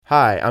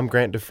Hi, I'm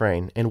Grant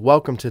Dufresne, and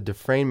welcome to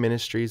Dufresne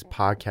Ministries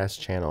podcast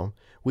channel.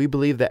 We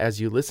believe that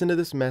as you listen to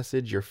this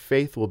message, your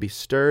faith will be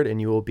stirred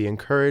and you will be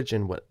encouraged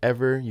in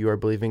whatever you are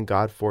believing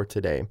God for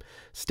today.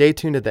 Stay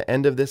tuned at the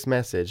end of this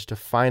message to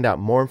find out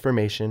more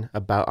information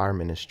about our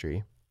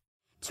ministry.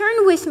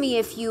 Turn with me,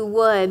 if you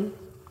would.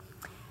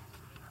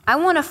 I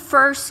want to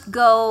first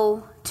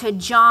go to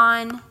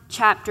John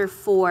chapter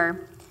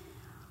 4.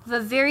 I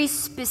have a very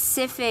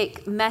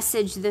specific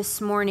message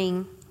this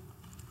morning.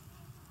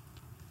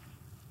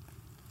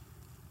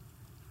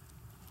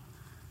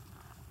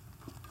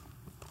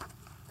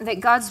 That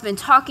God's been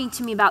talking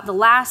to me about the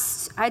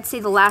last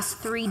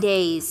 3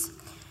 days.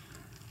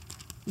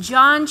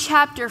 John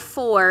chapter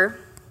 4,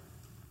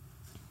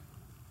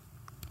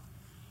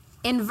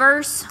 in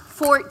verse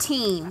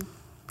 14.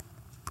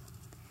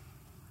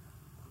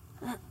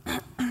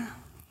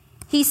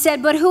 He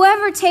said, "But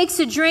whoever takes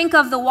a drink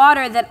of the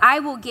water that I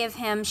will give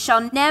him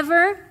shall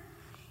never,"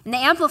 and the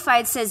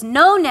Amplified says,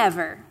 "no,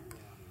 never,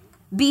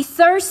 be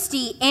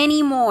thirsty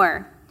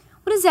anymore."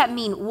 What does that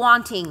mean,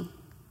 wanting?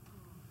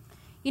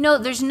 You know,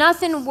 there's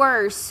nothing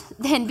worse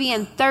than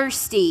being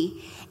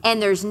thirsty and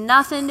there's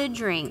nothing to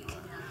drink.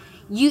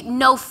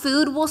 No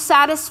food will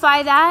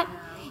satisfy that.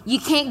 You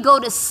can't go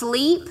to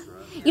sleep.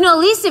 You know, at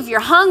least if you're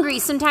hungry,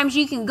 sometimes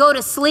you can go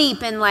to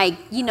sleep and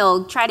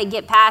try to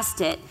get past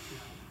it.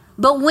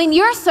 But when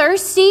you're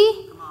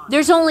thirsty,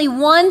 there's only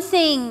one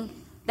thing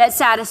that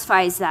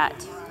satisfies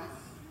that.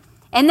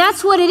 And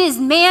that's what it is,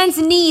 man's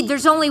need.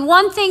 There's only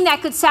one thing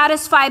that could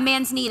satisfy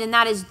man's need, and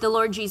that is the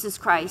Lord Jesus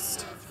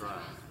Christ.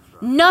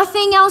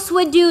 Nothing else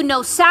would do.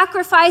 No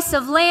sacrifice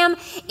of lamb.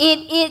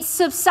 It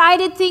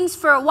subsided things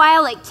for a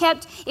while.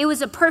 It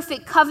was a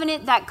perfect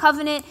covenant. That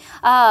covenant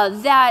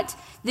that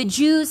the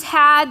Jews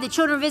had, the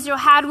children of Israel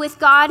had with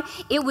God.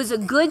 It was a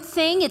good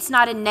thing. It's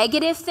not a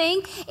negative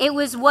thing. It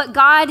was what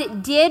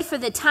God did for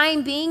the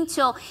time being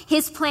till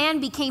his plan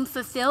became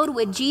fulfilled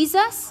with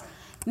Jesus.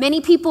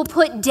 Many people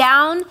put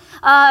down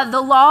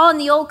the law in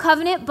the old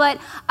covenant, but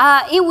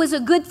it was a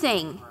good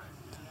thing.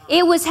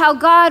 It was how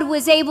God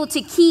was able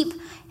to keep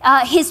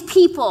his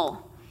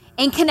people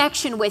in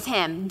connection with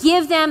him,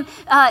 give them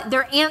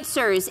their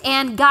answers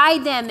and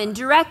guide them and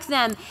direct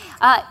them,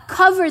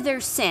 cover their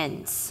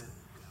sins.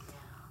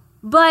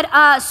 But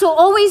so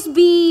always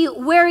be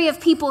wary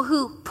of people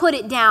who put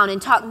it down and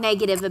talk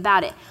negative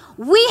about it.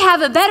 We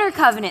have a better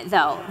covenant,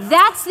 though.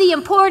 That's the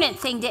important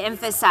thing to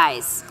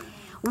emphasize.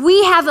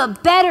 We have a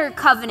better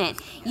covenant.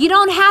 You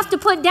don't have to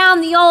put down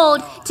the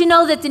old to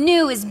know that the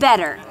new is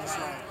better.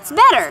 It's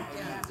better.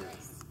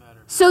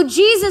 So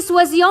Jesus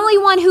was the only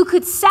one who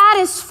could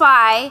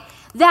satisfy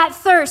that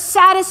thirst,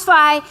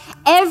 satisfy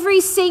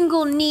every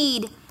single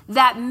need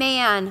that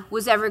man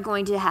was ever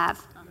going to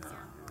have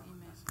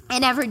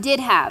and ever did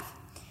have.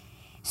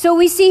 So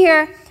we see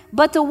here,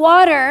 "But the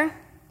water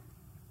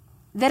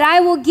that I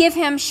will give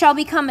him shall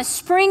become a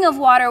spring of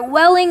water,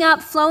 welling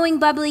up, flowing,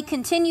 bubbly,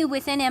 continue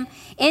within him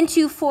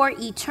into for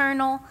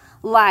eternal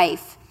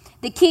life."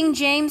 The King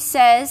James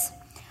says,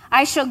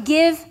 "I shall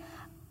give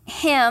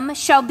him,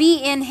 shall be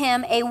in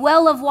him a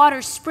well of water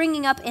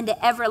springing up into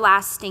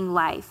everlasting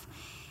life."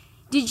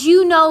 Did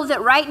you know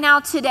that right now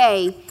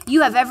today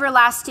you have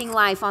everlasting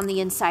life on the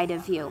inside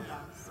of you?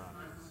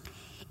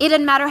 It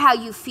doesn't matter how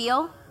you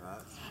feel.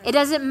 It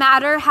doesn't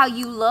matter how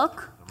you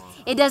look.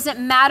 It doesn't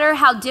matter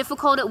how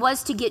difficult it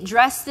was to get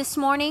dressed this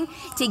morning,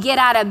 to get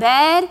out of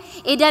bed.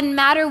 It doesn't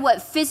matter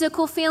what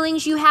physical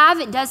feelings you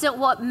have. It doesn't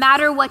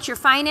matter what your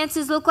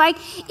finances look like.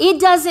 It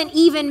doesn't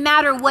even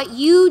matter what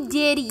you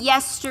did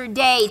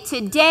yesterday.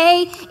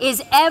 Today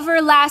is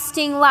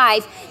everlasting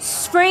life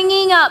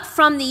springing up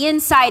from the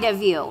inside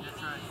of you.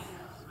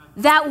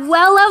 That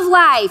well of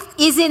life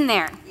is in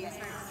there.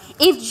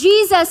 If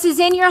Jesus is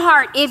in your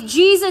heart, if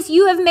Jesus,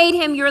 you have made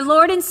him your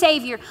Lord and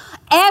Savior,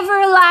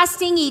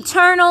 everlasting,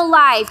 eternal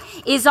life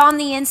is on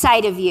the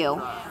inside of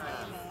you.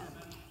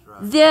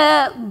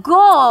 The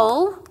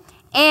goal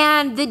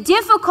and the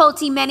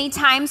difficulty many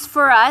times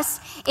for us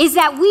is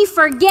that we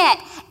forget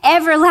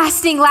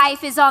everlasting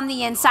life is on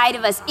the inside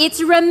of us.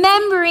 It's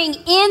remembering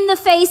in the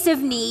face of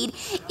need,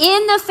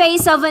 in the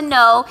face of a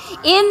no,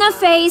 in the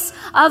face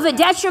of a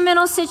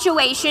detrimental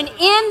situation,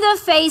 in the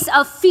face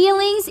of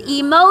feelings,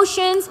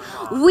 emotions,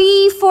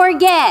 we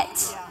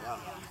forget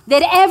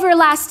that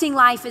everlasting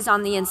life is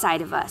on the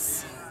inside of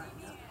us.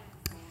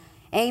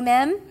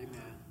 Amen.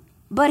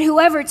 "But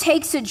whoever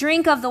takes a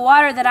drink of the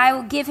water that I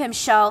will give him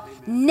shall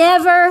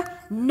never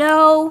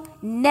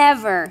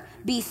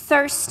be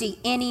thirsty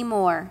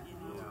anymore.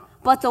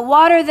 But the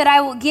water that I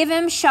will give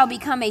him shall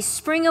become a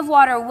spring of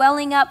water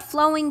welling up,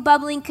 flowing,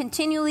 bubbling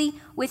continually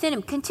within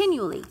him."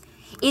 Continually.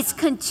 It's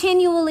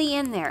continually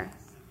in there.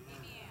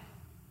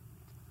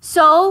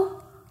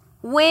 So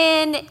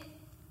when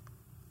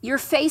you're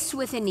faced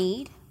with a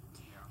need,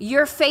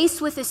 you're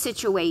faced with a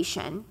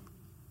situation,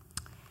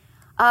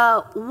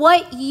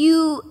 what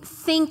you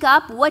think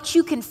up, what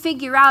you can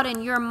figure out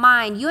in your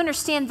mind, you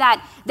understand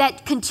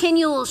that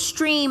continual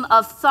stream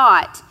of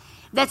thought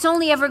that's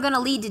only ever going to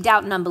lead to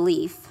doubt and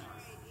unbelief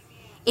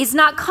is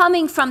not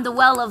coming from the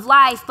well of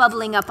life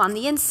bubbling up on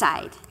the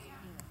inside.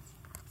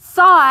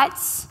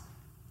 thoughts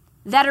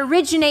that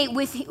originate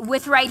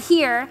with right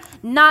here,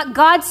 not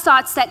God's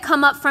thoughts that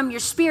come up from your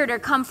spirit or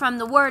come from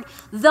the word,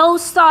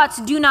 those thoughts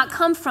do not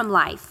come from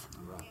life.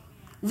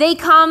 They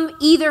come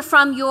either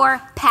from your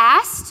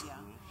past,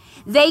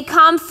 they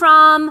come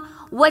from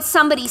what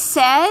somebody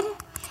said,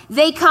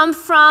 they come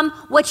from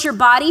what your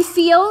body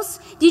feels.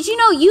 Did you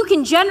know you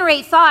can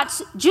generate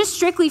thoughts just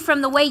strictly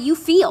from the way you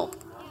feel?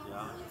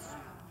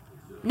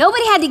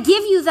 Nobody had to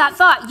give you that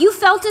thought. You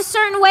felt a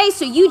certain way,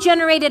 so you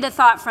generated a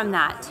thought from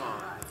that.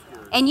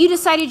 And you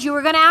decided you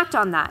were going to act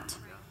on that.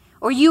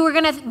 Or you were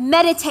going to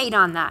meditate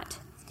on that.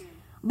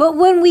 But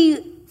when we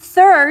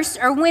thirst,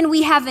 or when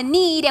we have a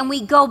need and we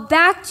go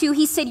back to,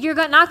 he said, you're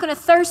not going to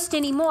thirst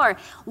anymore.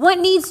 What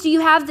needs do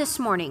you have this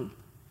morning?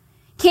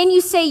 Can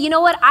you say, you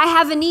know what, I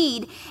have a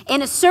need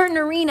in a certain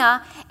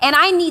arena and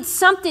I need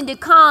something to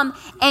come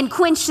and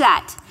quench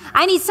that.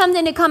 I need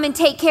something to come and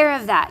take care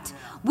of that.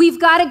 We've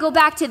got to go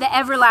back to the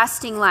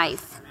everlasting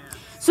life.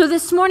 So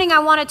this morning I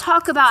want to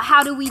talk about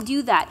how do we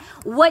do that?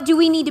 What do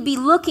we need to be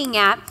looking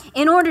at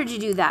in order to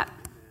do that?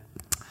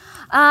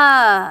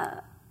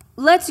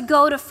 Let's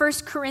go to 1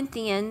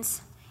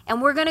 Corinthians,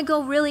 and we're going to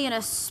go really in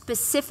a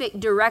specific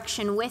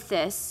direction with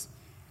this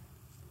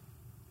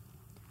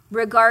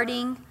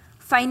regarding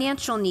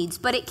financial needs,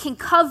 but it can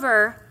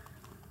cover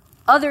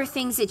other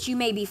things that you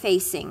may be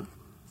facing.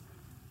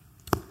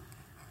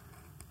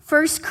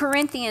 1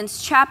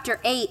 Corinthians chapter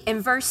 8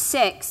 and verse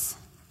 6.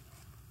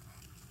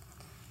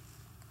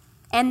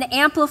 And the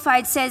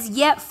Amplified says,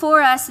 yet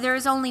for us there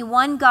is only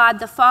one God,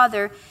 the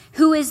Father,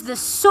 who is the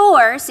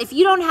source. If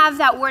you don't have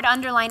that word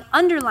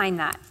underline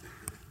that.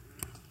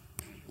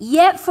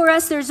 Yet for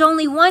us there's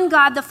only one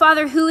God, the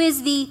Father, who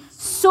is the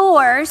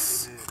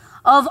source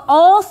of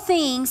all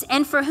things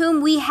and for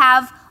whom we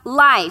have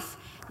life.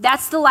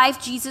 That's the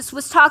life Jesus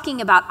was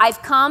talking about.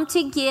 I've come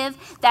to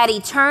give that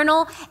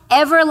eternal,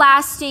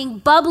 everlasting,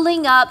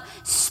 bubbling up,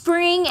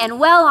 spring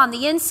and well on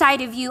the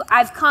inside of you.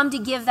 I've come to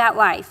give that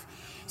life.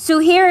 So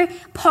here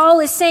Paul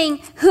is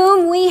saying,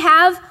 whom we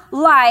have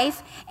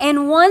life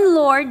and one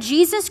Lord,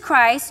 Jesus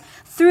Christ,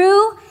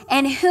 through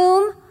and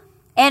whom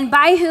and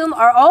by whom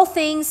are all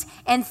things,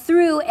 and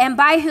through and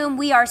by whom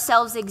we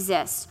ourselves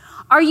exist.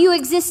 Are you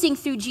existing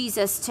through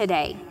Jesus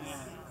today?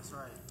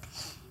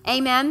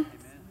 Amen.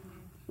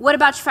 What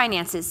about your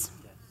finances?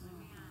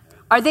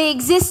 Are they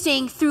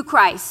existing through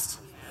Christ?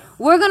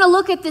 We're going to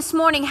look at this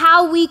morning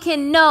how we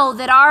can know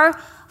that our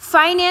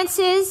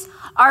finances,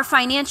 our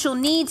financial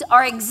needs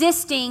are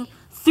existing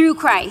through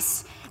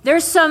Christ.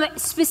 There's some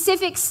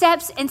specific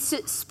steps and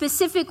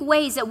specific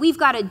ways that we've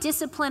got to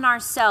discipline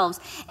ourselves.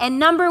 And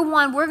number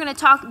one, we're going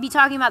to be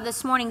talking about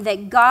this morning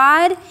that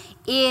God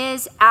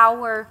is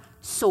our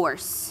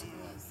source.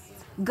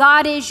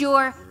 God is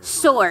your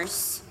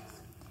source.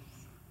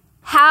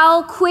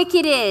 How quick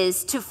it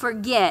is to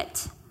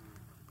forget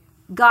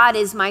God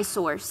is my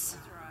source.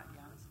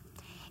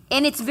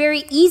 And it's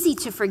very easy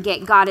to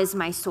forget God is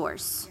my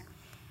source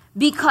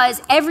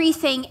because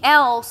everything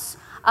else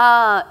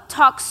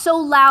talks so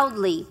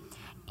loudly.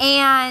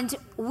 And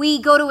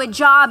we go to a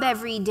job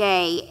every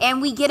day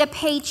and we get a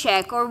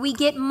paycheck or we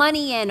get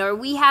money in or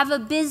we have a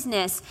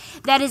business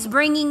that is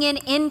bringing in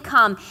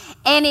income.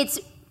 And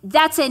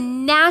that's a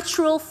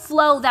natural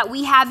flow that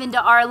we have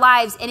into our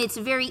lives. And it's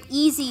very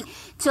easy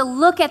to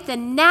look at the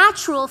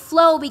natural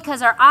flow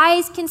because our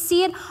eyes can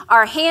see it,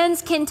 our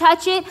hands can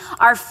touch it,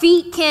 our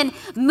feet can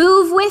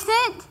move with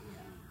it.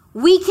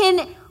 We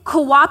can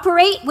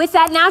cooperate with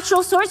that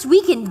natural source.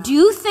 We can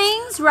do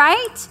things,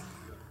 right?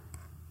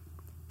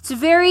 It's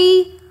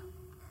very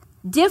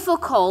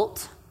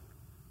difficult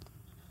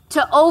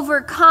to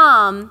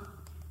overcome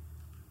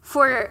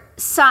for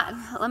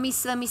some. Let me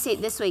say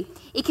it this way.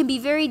 It can be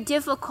very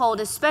difficult,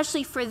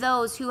 especially for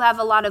those who have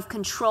a lot of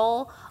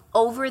control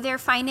over their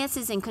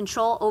finances and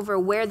control over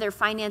where their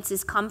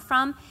finances come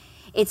from.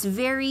 It's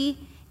very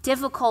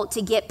difficult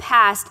to get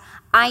past,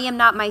 I am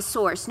not my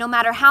source. No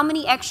matter how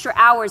many extra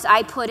hours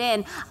I put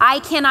in, I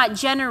cannot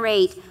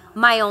generate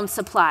my own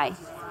supply.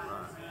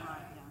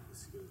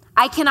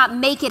 I cannot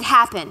make it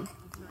happen.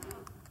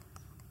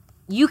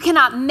 You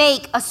cannot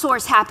make a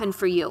source happen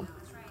for you.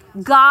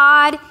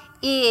 God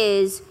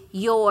is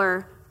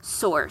your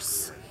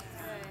source.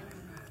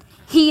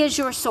 He is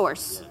your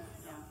source.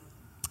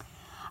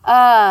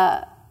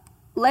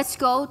 Let's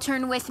go,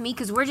 turn with me,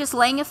 because we're just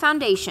laying a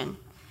foundation.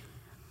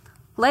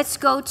 Let's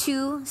go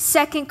to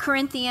 2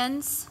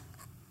 Corinthians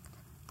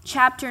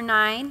chapter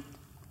 9.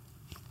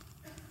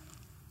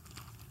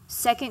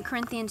 2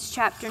 Corinthians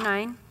chapter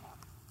 9.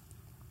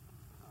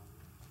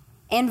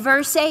 And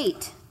verse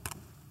 8.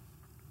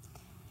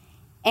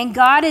 And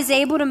God is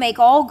able to make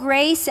all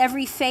grace,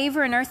 every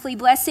favor, and earthly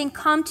blessing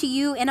come to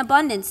you in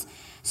abundance,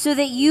 so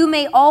that you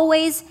may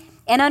always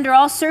and under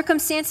all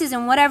circumstances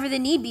and whatever the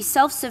need be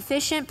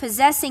self-sufficient,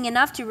 possessing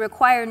enough to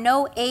require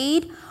no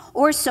aid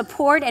or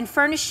support, and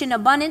furnished in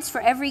abundance for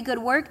every good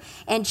work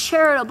and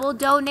charitable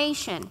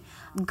donation.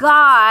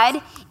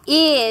 God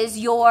is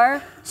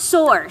your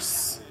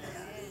source.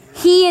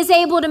 He is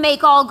able to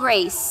make all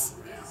grace.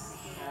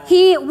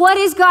 What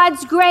is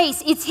God's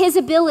grace? It's His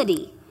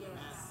ability.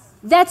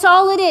 That's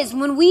all it is.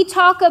 When we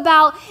talk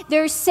about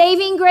there's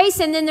saving grace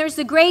and then there's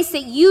the grace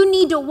that you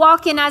need to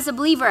walk in as a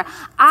believer.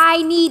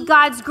 I need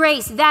God's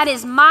grace. That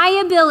is my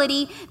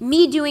ability,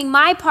 me doing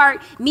my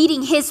part,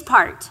 meeting his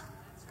part.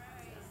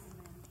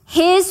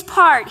 His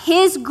part,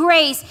 his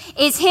grace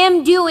is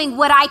him doing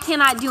what I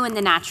cannot do in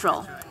the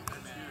natural.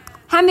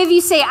 How many of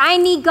you say, I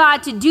need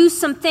God to do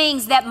some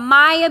things that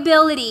my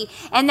ability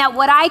and that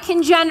what I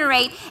can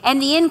generate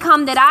and the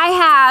income that I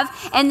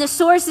have and the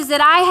sources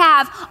that I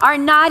have are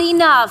not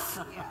enough.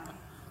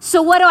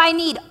 So what do I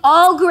need?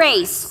 All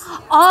grace,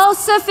 all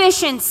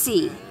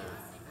sufficiency.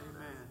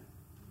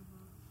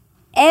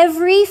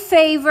 Every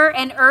favor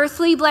and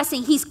earthly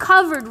blessing. He's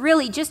covered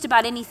really just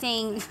about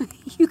anything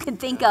you can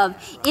think of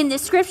in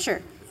this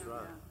scripture.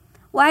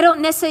 Well, I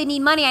don't necessarily need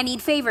money. I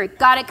need favor.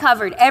 Got it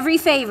covered. Every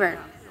favor.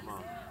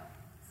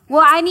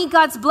 Well, I need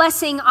God's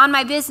blessing on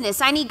my business.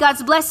 I need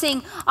God's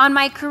blessing on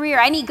my career.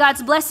 I need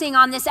God's blessing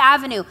on this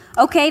avenue.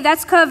 Okay,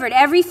 that's covered.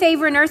 Every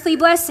favor and earthly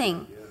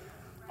blessing.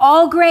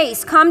 All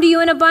grace come to you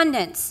in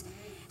abundance.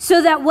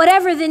 So that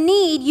whatever the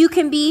need, you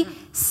can be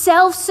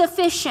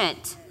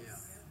self-sufficient.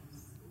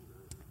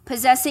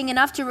 Possessing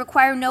enough to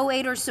require no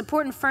aid or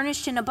support and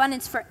furnished in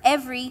abundance for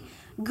every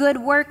good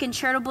work and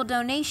charitable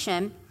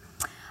donation.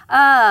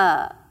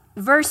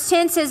 Verse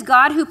 10 says,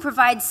 God who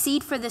provides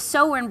seed for the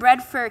sower and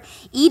bread for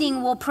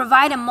eating will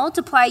provide and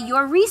multiply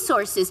your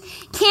resources.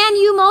 Can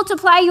you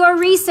multiply your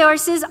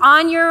resources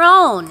on your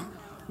own?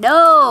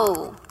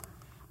 No,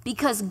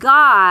 because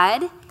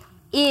God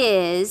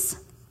is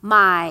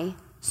my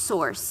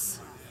source.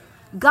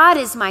 God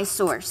is my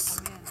source.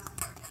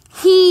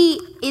 He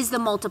is the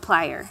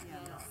multiplier.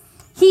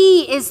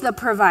 He is the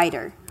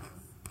provider.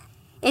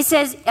 It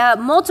says,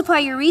 multiply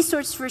your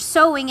resources for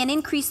sowing and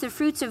increase the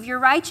fruits of your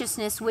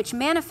righteousness, which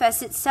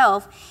manifests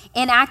itself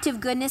in active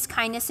goodness,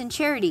 kindness, and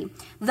charity.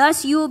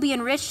 Thus you will be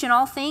enriched in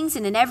all things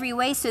and in every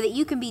way so that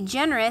you can be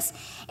generous,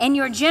 and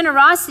your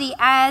generosity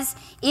as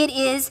it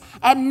is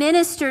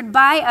administered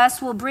by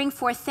us will bring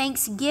forth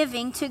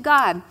thanksgiving to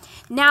God.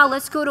 Now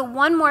let's go to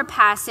one more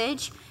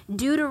passage,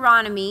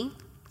 Deuteronomy.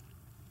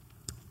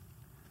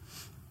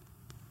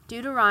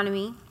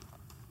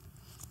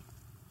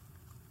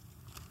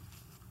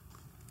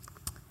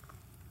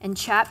 And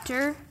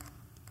chapter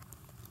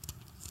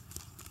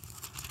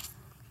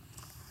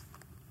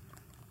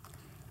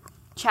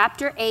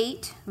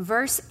 8,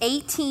 verse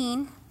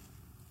 18.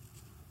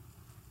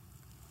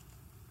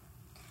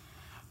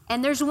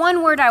 And there's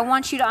one word I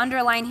want you to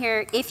underline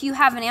here if you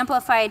have an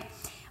amplified.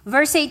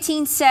 Verse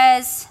 18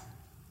 says,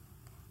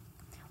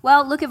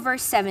 well, look at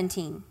verse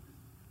 17.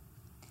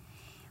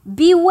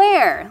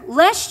 Beware,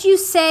 lest you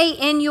say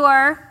in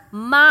your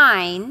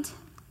mind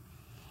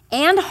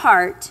and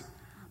heart,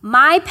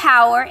 my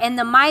power and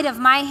the might of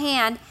my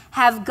hand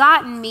have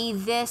gotten me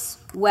this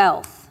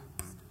wealth.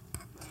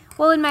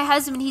 Well, and my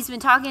husband, he's been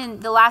talking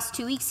the last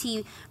 2 weeks,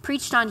 he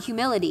preached on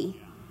humility.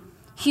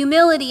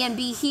 Humility and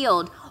be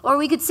healed. Or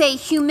we could say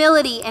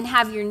humility and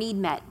have your need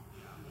met.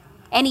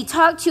 And he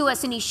talked to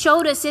us and he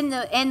showed us in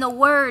the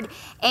word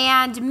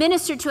and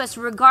ministered to us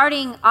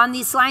regarding on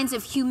these lines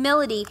of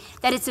humility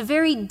that it's a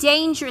very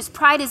dangerous,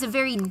 pride is a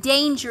very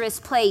dangerous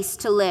place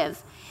to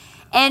live.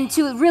 And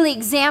to really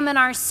examine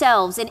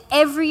ourselves in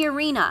every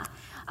arena,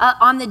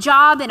 on the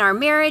job, in our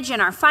marriage, in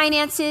our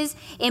finances,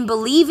 in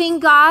believing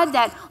God,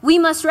 that we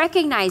must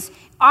recognize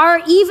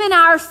even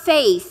our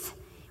faith.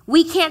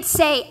 We can't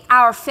say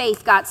our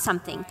faith got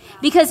something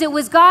because it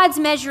was God's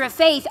measure of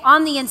faith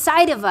on the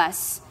inside of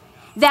us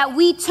that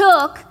we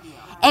took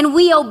and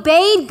we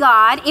obeyed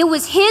God. It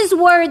was his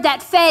word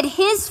that fed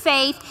his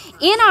faith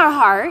in our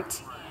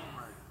heart.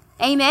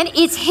 Amen.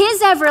 It's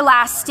his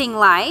everlasting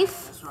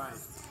life.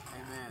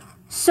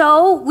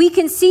 So we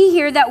can see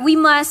here that we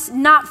must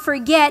not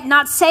forget,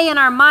 not say in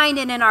our mind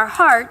and in our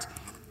heart,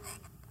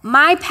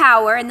 my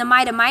power and the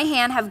might of my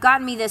hand have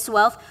gotten me this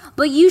wealth,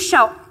 but you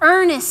shall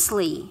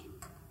earnestly,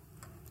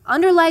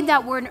 underline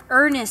that word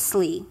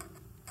earnestly,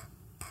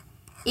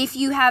 if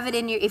you have it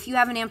if you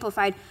have an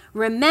amplified,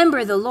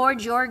 remember the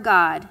Lord your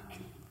God.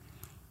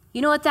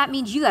 You know what that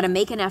means? You got to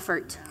make an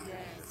effort.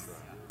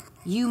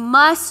 You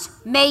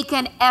must make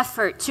an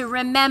effort to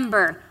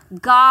remember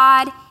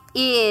God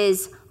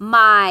is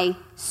my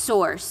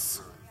source.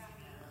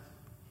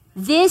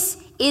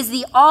 This is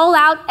the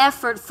all-out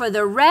effort for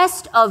the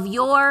rest of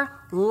your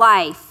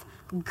life.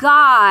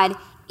 God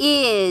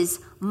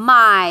is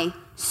my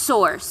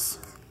source.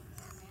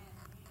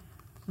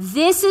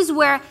 This is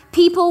where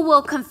people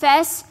will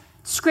confess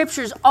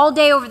scriptures all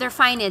day over their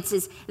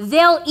finances.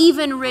 They'll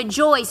even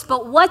rejoice.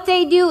 But what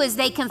they do is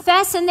they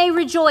confess and they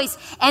rejoice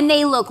and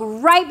they look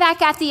right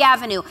back at the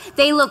avenue.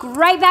 They look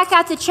right back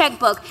at the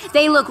checkbook.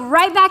 They look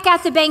right back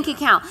at the bank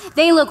account.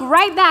 They look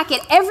right back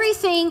at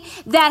everything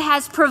that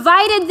has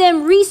provided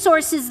them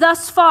resources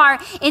thus far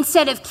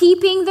instead of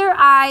keeping their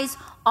eyes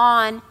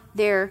on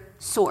their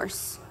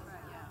source.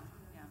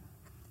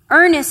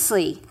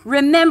 Earnestly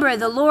remember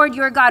the Lord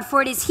your God, for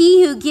it is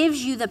he who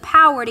gives you the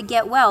power to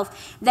get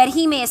wealth, that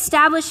he may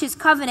establish his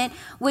covenant,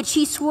 which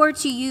he swore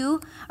to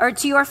you or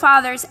to your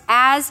fathers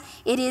as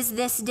it is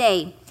this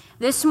day.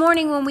 This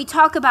morning when we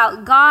talk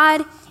about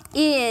God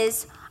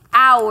is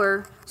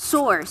our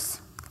source.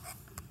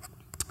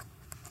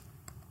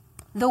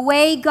 The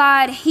way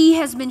God, he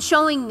has been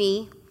showing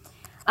me,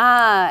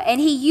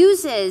 and he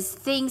uses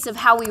things of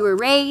how we were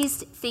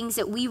raised, things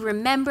that we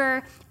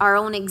remember, our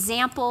own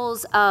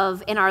examples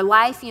of in our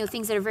life,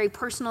 things that are very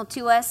personal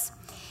to us.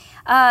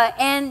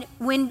 And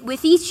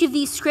with each of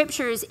these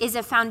scriptures is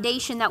a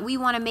foundation that we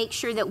want to make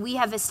sure that we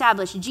have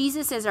established.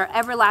 Jesus is our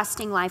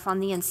everlasting life on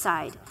the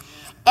inside.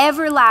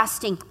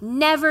 Everlasting,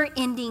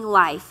 never-ending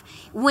life.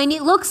 When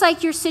it looks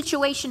like your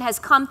situation has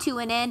come to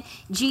an end,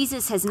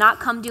 Jesus has not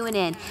come to an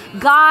end.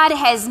 God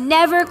has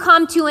never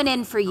come to an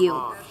end for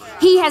you.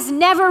 He has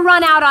never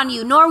run out on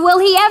you, nor will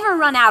he ever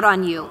run out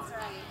on you.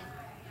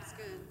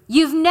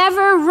 You've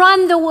never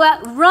run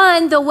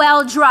the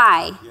well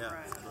dry.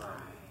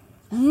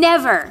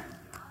 Never.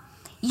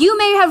 You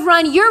may have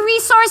run your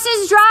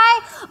resources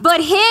dry,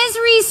 but his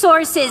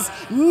resources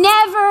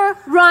never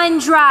run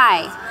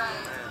dry.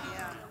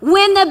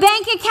 When the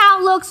bank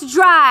account looks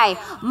dry,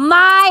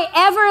 my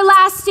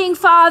everlasting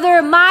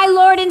Father, my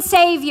Lord and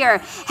Savior,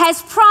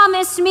 has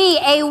promised me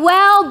a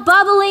well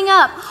bubbling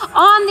up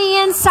on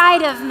the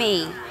inside of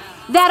me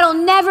that'll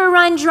never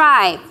run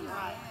dry.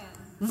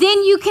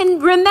 Then you can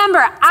remember,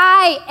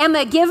 I am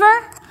a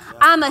giver,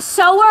 I'm a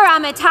sower,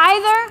 I'm a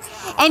tither,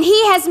 and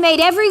he has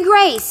made every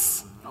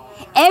grace,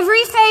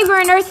 every favor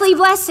and earthly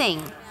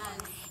blessing.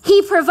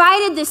 He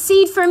provided the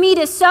seed for me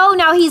to sow.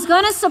 Now he's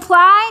going to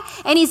supply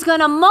and he's going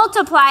to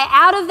multiply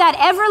out of that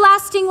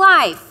everlasting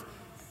life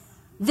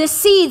the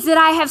seeds that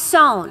I have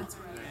sown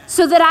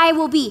so that I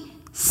will be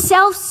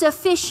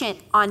self-sufficient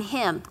on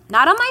him,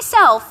 not on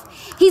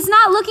myself. He's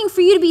not looking for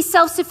you to be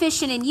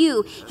self-sufficient in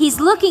you. He's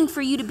looking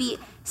for you to be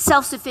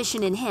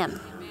self-sufficient in him.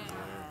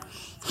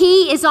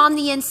 He is on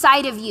the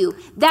inside of you.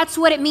 That's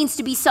what it means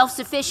to be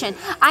self-sufficient.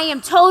 I am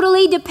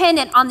totally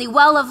dependent on the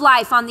well of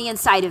life on the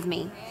inside of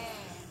me.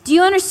 Do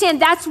you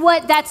understand? That's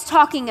what that's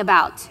talking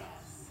about.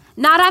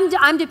 Not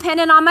I'm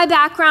dependent on my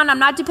background. I'm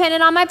not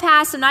dependent on my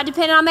past. I'm not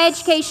dependent on my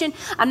education.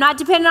 I'm not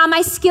dependent on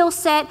my skill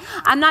set.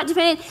 I'm not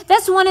dependent.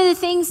 That's one of the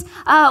things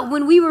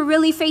when we were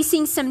really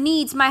facing some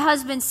needs, my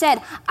husband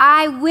said,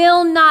 I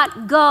will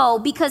not go,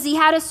 because he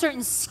had a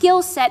certain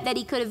skill set that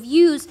he could have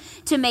used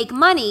to make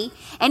money.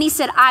 And he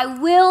said, I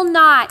will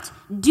not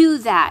do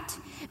that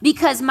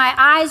because my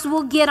eyes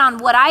will get on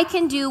what I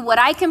can do, what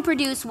I can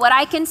produce, what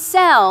I can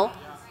sell.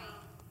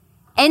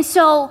 And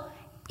so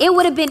it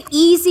would have been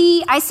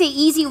easy. I say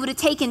easy, it would have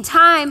taken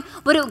time,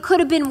 but it could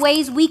have been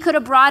ways we could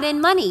have brought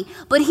in money.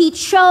 But he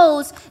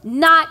chose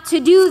not to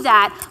do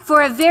that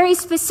for a very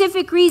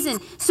specific reason,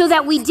 so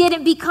that we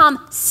didn't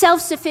become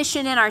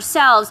self-sufficient in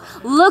ourselves,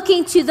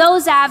 looking to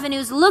those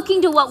avenues,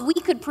 looking to what we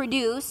could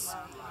produce,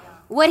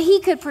 what he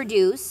could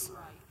produce.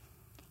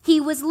 He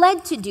was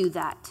led to do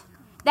that.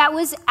 That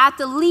was at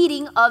the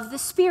leading of the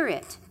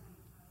Spirit.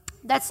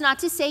 That's not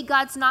to say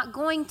God's not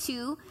going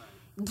to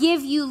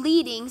give you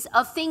leadings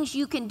of things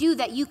you can do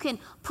that you can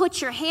put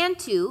your hand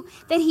to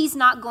that he's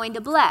not going to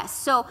bless.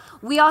 So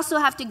we also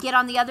have to get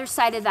on the other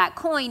side of that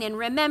coin and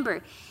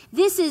remember,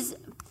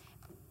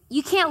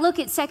 you can't look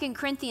at 2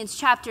 Corinthians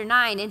chapter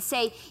 9 and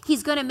say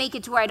he's going to make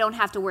it to where I don't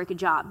have to work a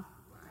job.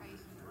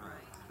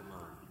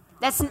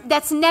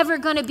 That's never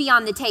going to be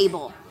on the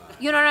table.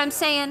 You know what I'm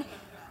saying?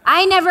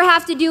 I never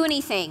have to do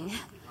anything.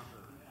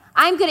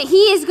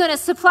 He is going to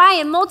supply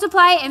and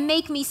multiply and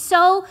make me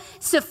so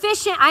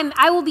sufficient.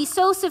 I will be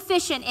so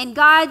sufficient in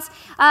God's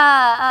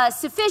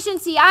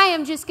sufficiency. I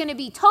am just going to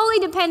be totally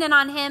dependent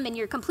on him, and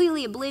you're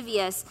completely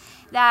oblivious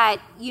that,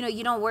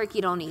 you don't work,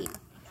 you don't eat.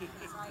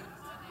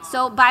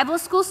 So Bible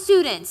school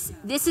students,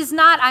 this is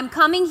not, I'm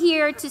coming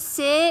here to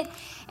sit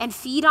and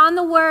feed on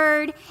the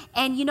word,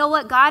 and you know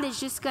what? God is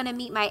just going to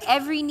meet my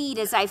every need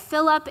as I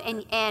fill up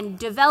and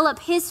develop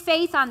his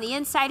faith on the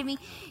inside of me.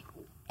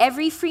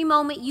 Every free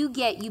moment you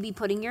get, you be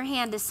putting your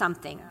hand to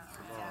something.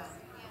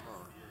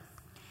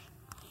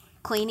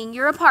 Cleaning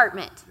your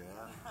apartment.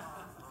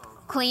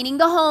 Cleaning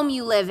the home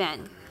you live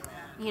in.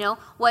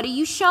 What are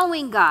you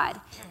showing God?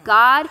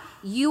 God,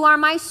 you are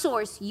my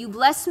source. You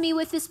blessed me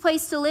with this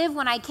place to live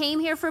when I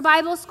came here for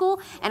Bible school,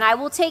 and I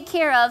will take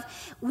care of.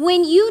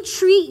 When you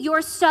treat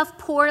your stuff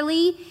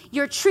poorly,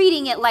 you're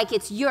treating it like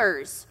it's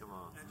yours.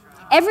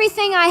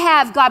 Everything I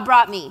have, God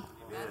brought me.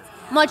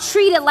 I'm going to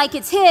treat it like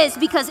it's his,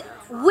 because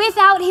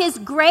without his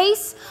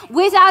grace,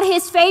 without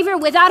his favor,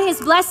 without his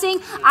blessing,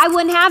 I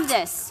wouldn't have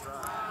this.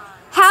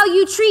 How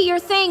you treat your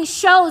things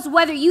shows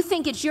whether you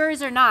think it's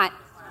yours or not.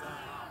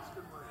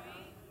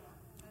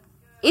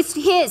 It's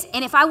his.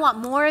 And if I want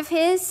more of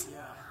his,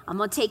 I'm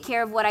going to take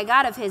care of what I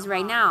got of his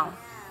right now.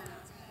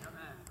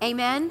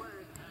 Amen?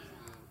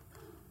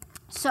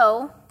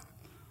 So,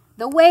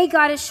 the way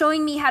God is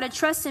showing me how to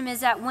trust him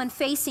is that when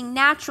facing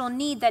natural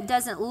need that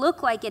doesn't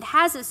look like it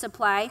has a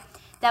supply,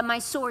 that my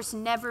source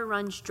never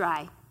runs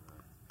dry.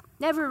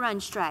 Never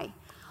runs dry.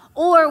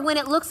 Or when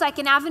it looks like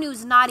an avenue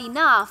is not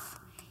enough,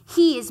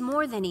 he is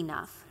more than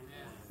enough.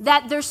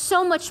 That there's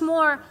so much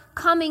more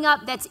coming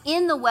up that's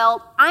in the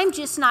well. I'm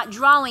just not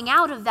drawing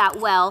out of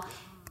that well.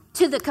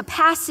 to the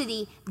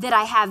capacity that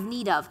I have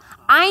need of.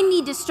 I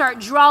need to start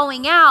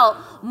drawing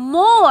out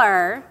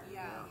more.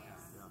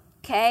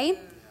 Okay?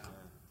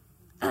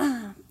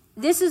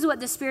 This is what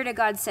the Spirit of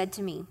God said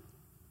to me.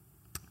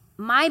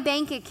 My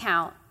bank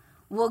account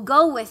will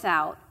go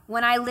without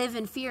when I live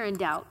in fear and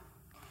doubt.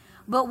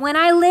 But when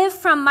I live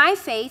from my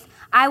faith,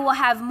 I will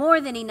have more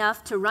than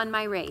enough to run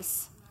my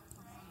race.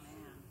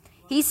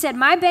 He said,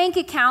 my bank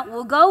account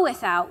will go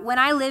without when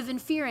I live in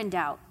fear and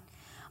doubt.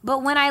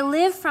 But when I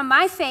live from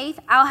my faith,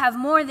 I'll have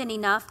more than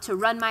enough to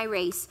run my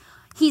race.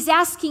 He's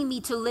asking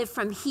me to live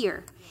from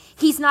here.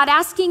 He's not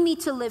asking me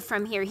to live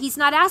from here. He's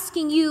not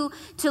asking you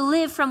to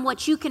live from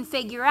what you can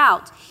figure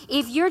out.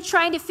 If you're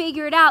trying to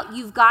figure it out,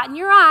 you've gotten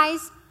your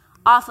eyes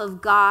off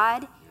of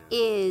God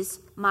is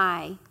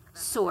my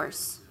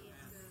source.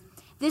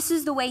 This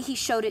is the way he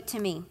showed it to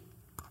me.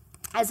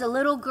 As a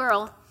little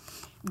girl,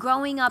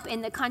 growing up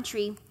in the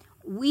country,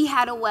 we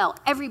had a well.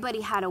 Everybody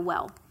had a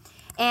well.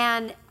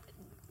 And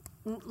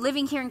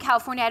living here in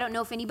California, I don't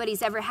know if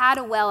anybody's ever had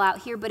a well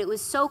out here, but it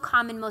was so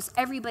common. Most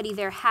everybody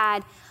there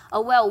had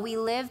a well. We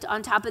lived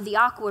on top of the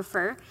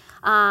aquifer.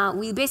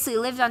 We basically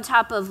lived on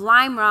top of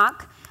lime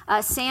rock,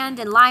 sand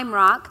and lime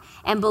rock,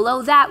 and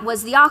below that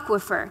was the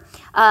aquifer.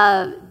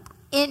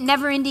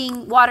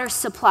 Never-ending water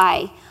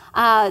supply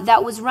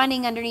that was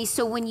running underneath.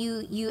 So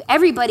when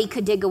everybody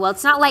could dig a well.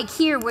 It's not like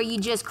here where you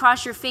just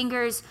cross your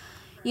fingers,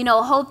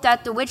 hope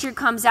that the witcher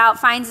comes out,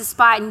 finds a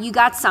spot, and you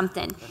got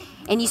something.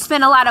 And you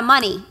spend a lot of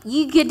money.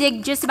 You could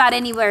dig just about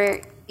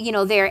anywhere,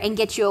 there and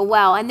get you a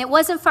well. And it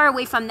wasn't far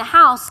away from the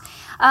house.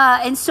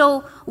 And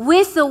so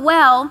with the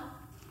well,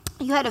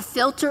 you had a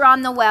filter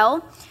on the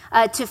well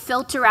to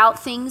filter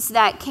out things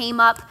that came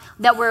up,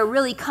 that were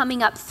really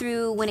coming up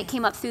through, when it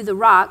came up through the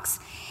rocks,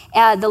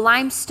 the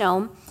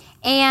limestone.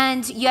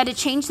 And you had to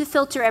change the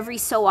filter every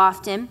so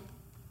often.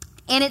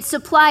 And it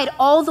supplied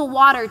all the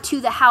water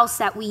to the house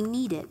that we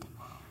needed.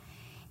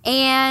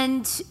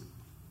 And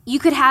you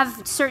could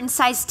have certain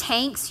size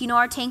tanks.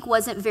 Our tank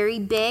wasn't very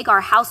big.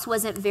 Our house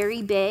wasn't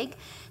very big.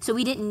 So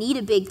we didn't need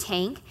a big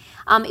tank.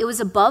 It was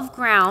above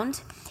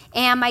ground.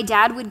 And my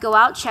dad would go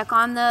out, check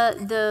on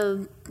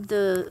the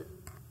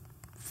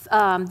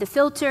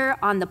filter,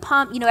 on the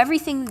pump,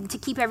 everything to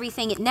keep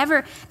everything. It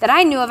never, that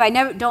I knew of,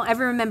 don't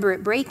ever remember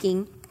it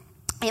breaking.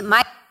 It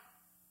might,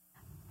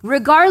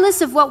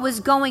 regardless of what was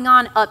going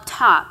on up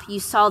top,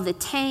 you saw the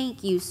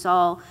tank, you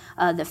saw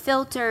the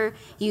filter,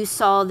 you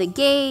saw the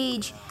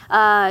gauge,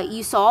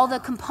 you saw all the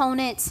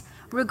components.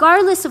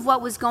 Regardless of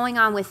what was going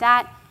on with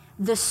that,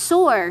 the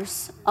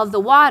source of the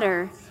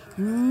water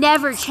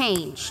never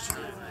changed,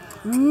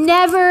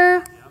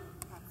 never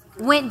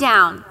went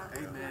down.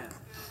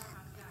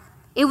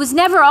 It was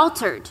never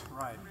altered.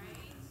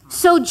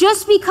 So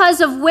just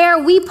because of where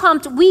we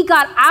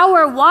got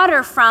our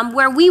water from,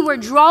 where we were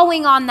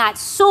drawing on that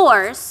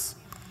source,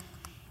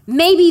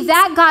 maybe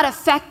that got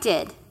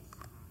affected.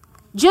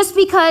 Just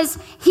because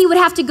he would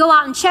have to go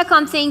out and check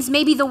on things,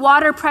 maybe the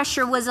water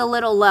pressure was a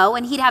little low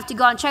and he'd have to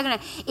go out and check on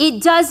it.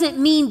 It doesn't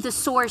mean the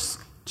source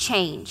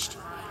changed.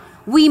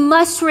 We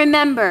must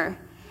remember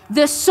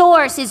the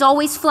source is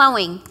always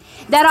flowing.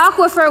 That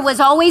aquifer was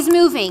always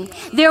moving.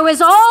 There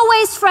was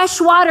always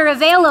fresh water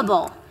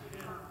available.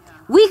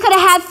 We could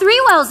have had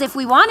 3 wells if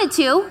we wanted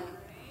to.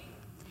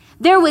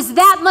 There was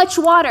that much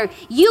water.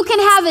 You can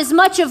have as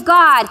much of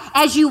God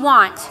as you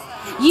want.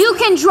 You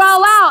can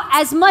draw out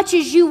as much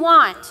as you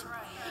want.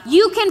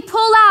 You can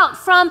pull out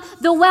from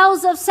the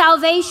wells of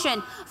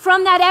salvation,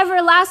 from that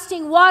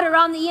everlasting water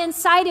on the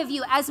inside of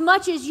you, as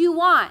much as you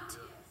want.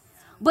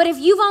 But if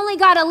you've only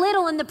got a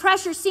little and the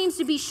pressure seems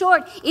to be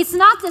short, it's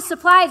not the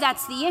supply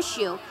that's the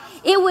issue.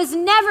 It was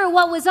never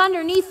what was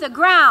underneath the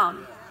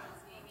ground.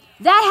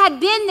 That had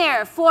been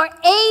there for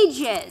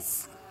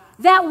ages.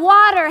 That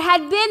water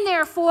had been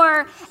there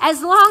for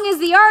as long as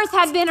the earth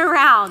had been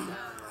around.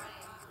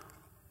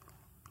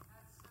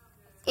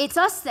 It's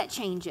us that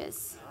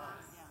changes.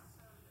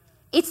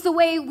 It's the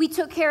way we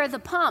took care of the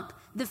pump,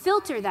 the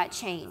filter that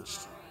changed.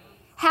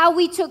 How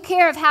we took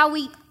care of how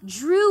we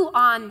drew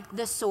on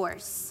the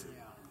source.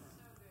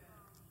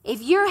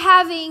 If you're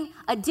having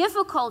a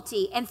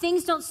difficulty and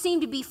things don't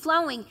seem to be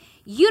flowing,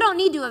 you don't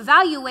need to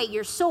evaluate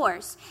your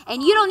source.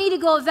 And you don't need to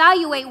go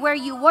evaluate where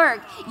you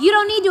work. You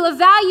don't need to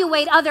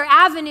evaluate other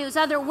avenues,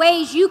 other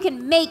ways you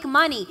can make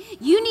money.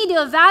 You need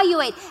to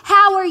evaluate,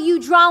 how are you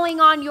drawing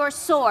on your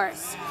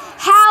source?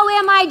 How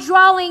am I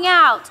drawing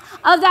out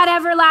of that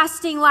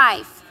everlasting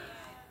life?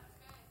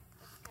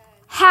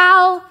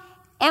 How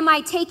am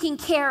I taking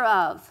care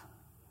of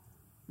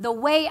the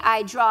way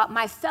I draw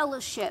my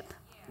fellowship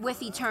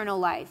with eternal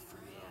life?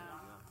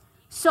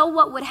 So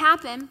what would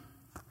happen?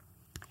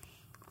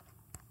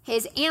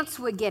 His ants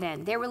would get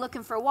in. They were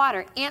looking for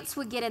water. Ants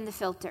would get in the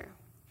filter.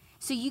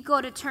 So you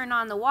go to turn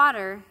on the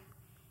water,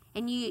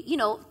 and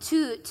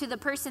to the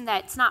person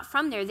that's not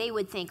from there, they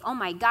would think, oh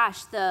my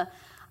gosh, the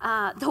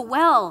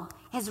well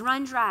has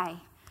run dry.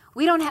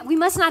 We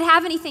must not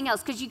have anything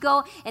else, because you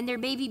go and there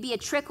maybe be a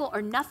trickle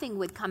or nothing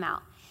would come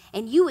out.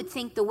 And you would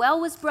think the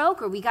well was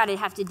broke, or we got to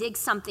have to dig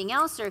something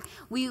else, or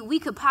we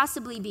could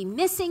possibly be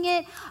missing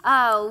it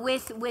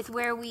with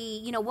where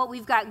what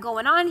we've got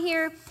going on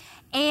here.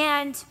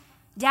 And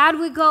Dad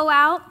would go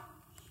out,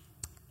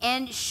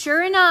 and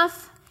sure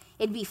enough,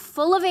 it'd be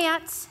full of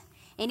ants,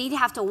 and he'd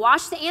have to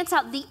wash the ants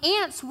out. The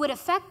ants would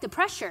affect the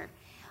pressure,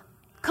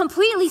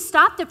 completely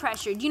stop the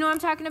pressure. Do you know what I'm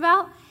talking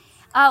about?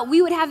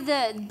 We would have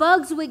the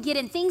bugs would get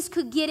in, things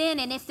could get in,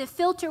 and if the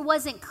filter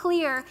wasn't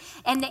clear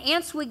and the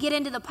ants would get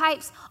into the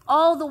pipes,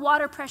 all the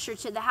water pressure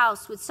to the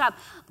house would stop.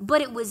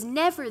 But it was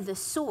never the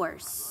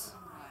source.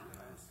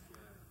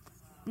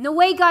 And the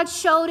way God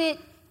showed it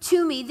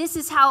to me, this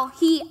is how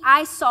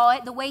I saw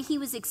it, the way he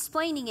was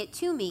explaining it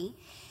to me,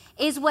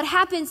 is what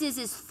happens is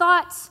his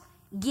thoughts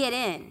get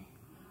in.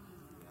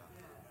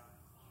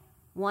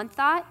 One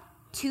thought,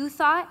 two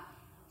thought,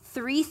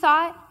 three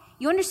thought.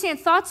 You understand,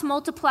 thoughts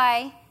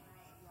multiply.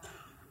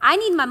 I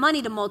need my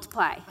money to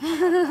multiply.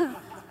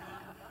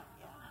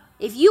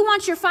 If you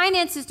want your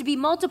finances to be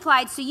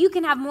multiplied so you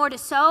can have more to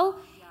sow,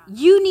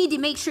 you need to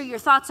make sure your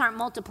thoughts aren't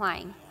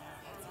multiplying.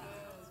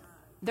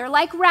 They're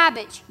like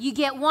rabbits. You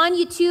get one,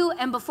 you two,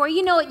 and before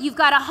you know it, you've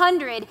got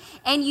 100,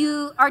 and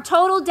you are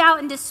total doubt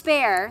and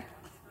despair.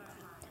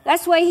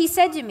 That's why he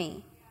said to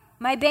me,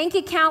 my bank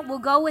account will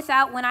go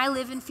without when I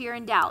live in fear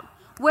and doubt.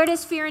 Where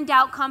does fear and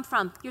doubt come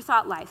from? Your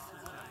thought life.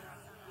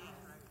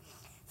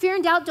 Fear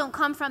and doubt don't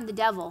come from the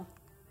devil.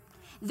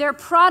 They're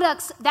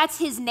products, that's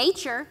his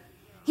nature.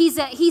 He's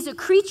a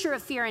creature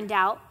of fear and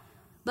doubt.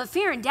 But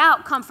fear and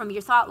doubt come from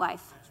your thought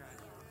life.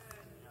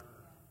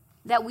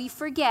 That we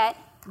forget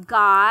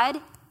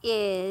God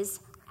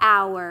is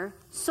our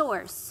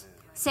source.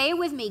 Say it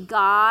with me.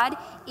 God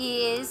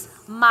is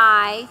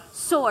my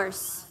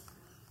source.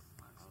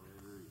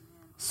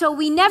 So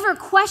we never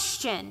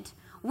questioned.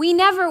 We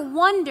never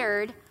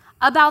wondered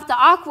about the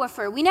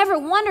aquifer. We never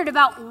wondered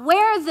about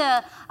where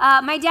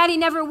my daddy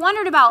never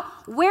wondered about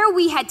where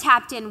we had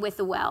tapped in with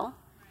the well.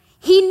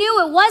 He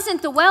knew it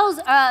wasn't the wells,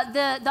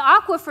 the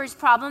aquifer's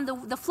problem,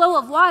 the flow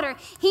of water.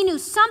 He knew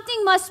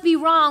something must be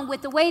wrong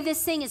with the way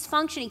this thing is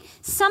functioning.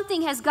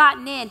 Something has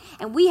gotten in,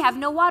 and we have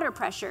no water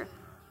pressure.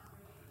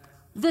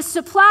 The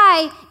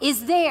supply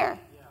is there.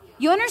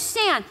 You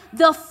understand?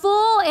 The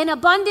full and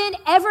abundant,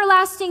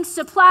 everlasting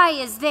supply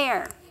is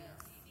there.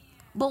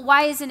 But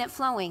why isn't it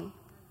flowing?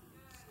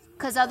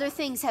 Because other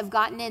things have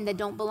gotten in that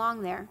don't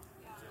belong there.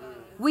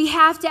 We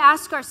have to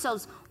ask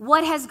ourselves,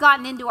 what has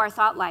gotten into our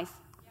thought life?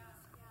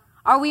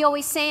 Are we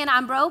always saying,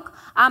 I'm broke,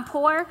 I'm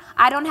poor,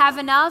 I don't have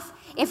enough,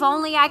 if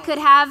only I could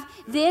have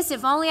this,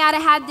 if only I'd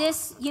have had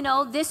this,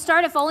 this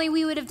start, if only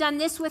we would have done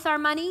this with our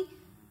money?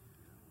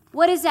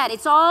 What is that?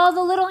 It's all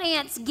the little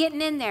ants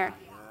getting in there.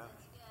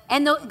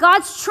 And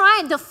God's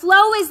trying, the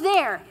flow is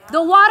there.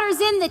 The water's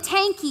in the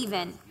tank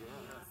even.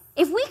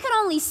 If we could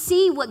only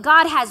see what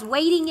God has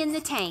waiting in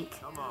the tank.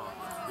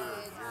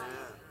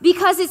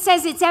 Because it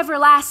says it's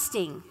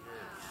everlasting.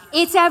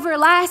 It's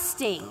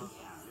everlasting.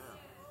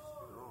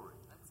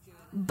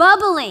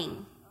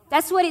 Bubbling.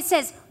 That's what it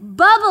says.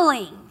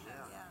 Bubbling.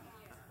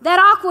 That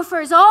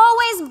aquifer is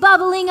always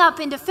bubbling up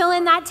into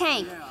filling that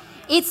tank.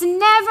 It's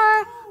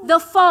never the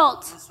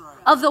fault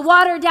of the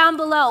water down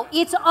below.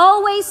 It's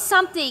always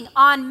something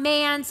on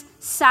man's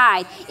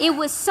side. It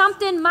was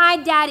something my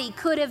daddy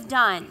could have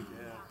done.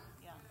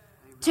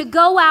 To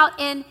go out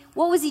and,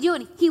 what was he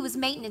doing? He was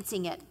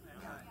maintaining it.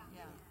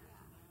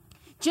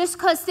 Just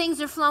because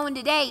things are flowing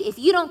today, if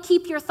you don't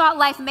keep your thought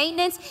life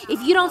maintenance,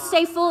 if you don't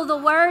stay full of the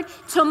word,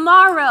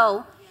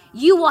 tomorrow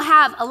you will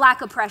have a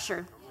lack of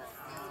pressure.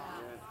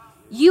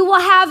 You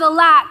will have a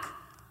lack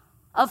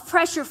of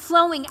pressure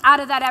flowing out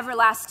of that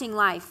everlasting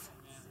life.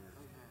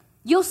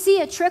 You'll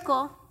see a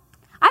trickle.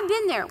 I've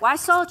been there. Well, I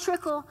saw a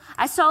trickle.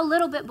 I saw a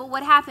little bit, but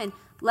what happened?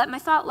 Let my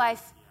thought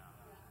life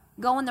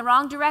go in the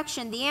wrong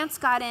direction. The ants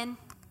got in.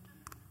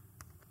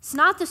 It's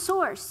not the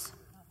source.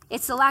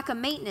 It's the lack of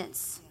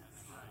maintenance.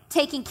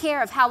 Taking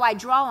care of how I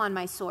draw on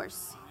my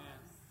source.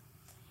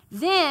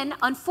 Then,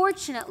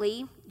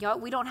 unfortunately,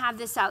 we don't have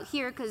this out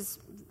here because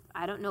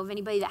I don't know of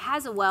anybody that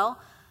has a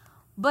well,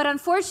 but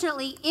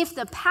unfortunately, if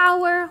the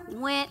power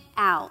went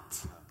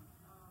out,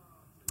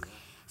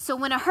 so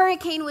when a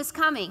hurricane was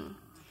coming,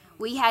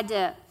 we had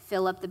to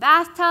fill up the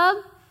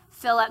bathtub,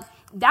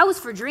 that was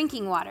for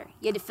drinking water.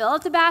 You had to fill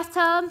up the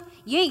bathtub,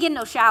 you ain't getting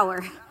no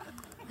shower.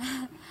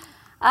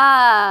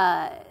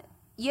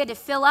 You had to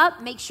fill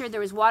up, make sure there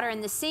was water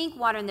in the sink,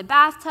 water in the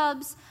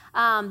bathtubs.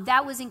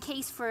 That was in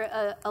case for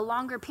a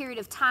longer period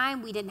of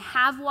time we didn't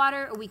have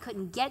water or we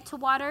couldn't get to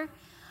water.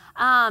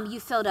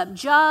 You filled up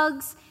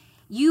jugs.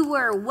 You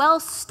were well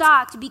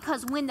stocked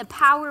because when the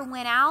power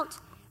went out,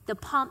 the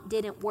pump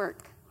didn't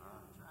work.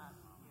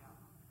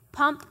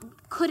 Pump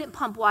couldn't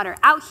pump water.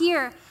 Out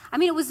here,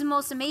 it was the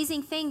most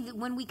amazing thing that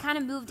when we kind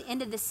of moved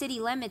into the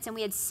city limits and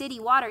we had city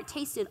water, it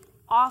tasted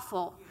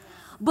awful.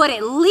 But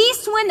at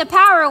least when the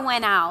power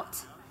went out,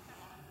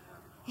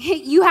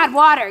 you had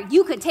water.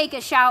 You could take a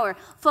shower.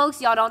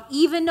 Folks, y'all don't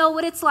even know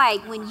what it's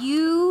like when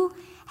you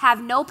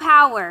have no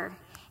power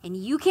and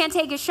you can't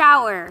take a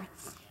shower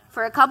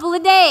for a couple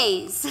of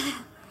days.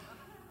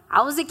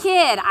 I was a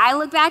kid. I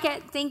look back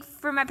at, think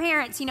for my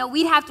parents,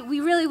 we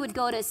really would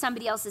go to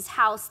somebody else's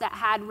house that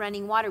had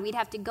running water. We'd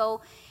have to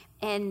go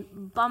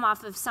and bum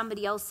off of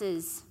somebody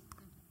else's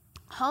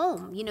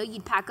home.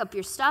 You'd pack up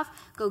your stuff,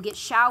 go get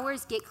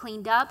showers, get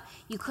cleaned up.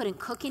 You couldn't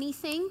cook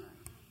anything.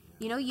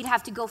 You'd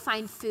have to go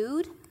find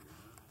food.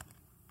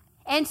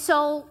 And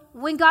so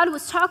when God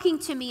was talking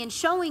to me and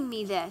showing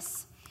me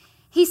this,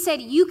 he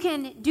said, you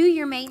can do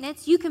your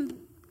maintenance. You can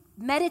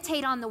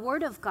meditate on the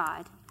Word of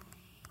God,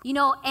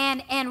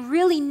 and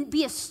really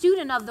be a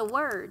student of the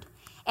Word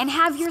and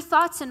have your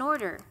thoughts in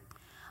order.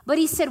 But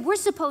he said, we're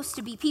supposed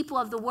to be people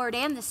of the Word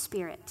and the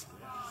Spirit.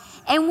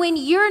 And when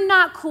you're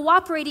not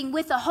cooperating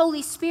with the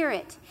Holy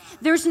Spirit,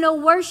 there's no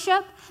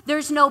worship,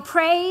 there's no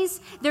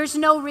praise, there's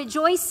no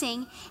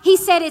rejoicing. He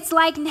said it's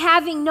like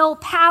having no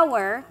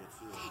power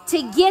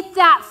to get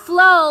that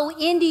flow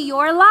into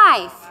your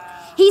life.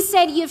 He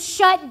said you've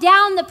shut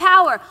down the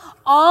power.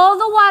 All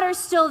the water's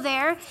still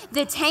there,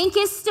 the tank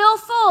is still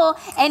full,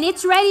 and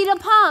it's ready to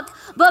pump.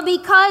 But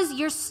because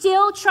you're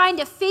still trying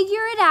to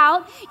figure it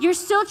out, you're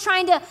still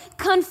trying to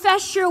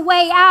confess your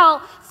way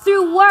out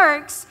through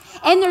works,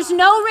 and there's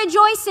no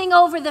rejoicing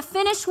over the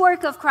finished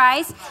work of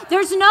Christ.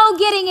 There's no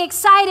getting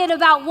excited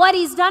about what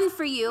he's done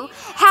for you,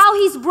 how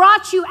he's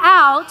brought you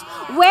out,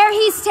 where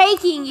he's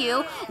taking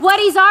you, what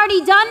he's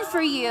already done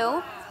for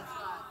you.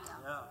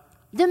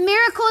 The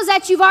miracles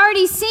that you've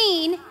already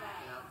seen,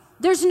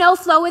 there's no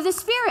flow of the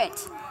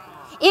Spirit.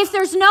 If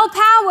there's no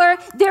power,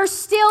 there's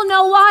still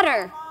no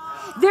water.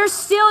 There's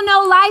still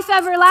no life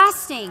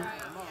everlasting.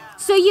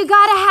 So you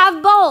got to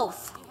have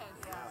both.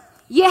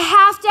 You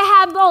have to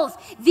have both.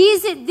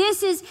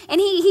 And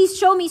he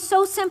showed me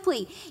so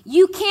simply.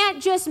 You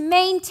can't just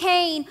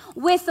maintain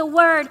with the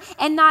Word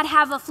and not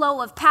have a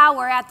flow of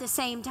power at the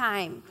same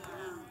time.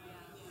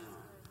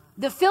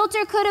 The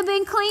filter could have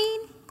been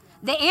clean.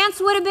 The ants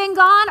would have been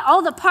gone.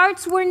 All the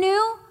parts were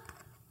new.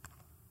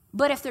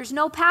 But if there's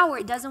no power,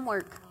 it doesn't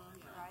work.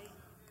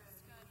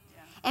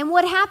 And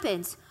what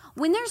happens?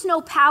 When there's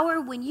no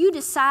power, when you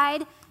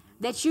decide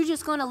that you're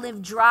just going to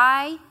live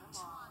dry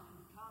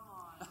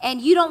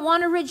and you don't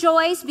want to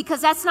rejoice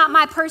because that's not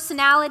my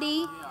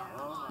personality.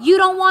 You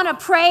don't want to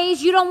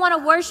praise. You don't want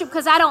to worship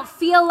because I don't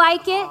feel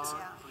like it.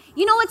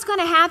 You know what's going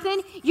to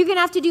happen? You're going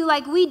to have to do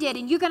like we did,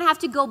 and you're going to have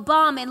to go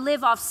bum and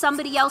live off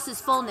somebody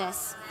else's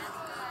fullness.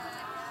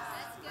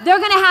 They're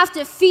going to have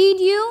to feed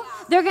you.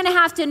 They're going to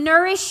have to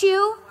nourish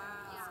you.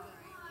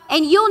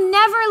 And you'll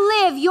never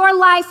live your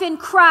life in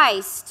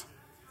Christ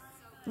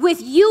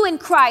with you in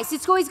Christ.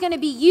 It's always going to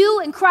be you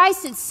and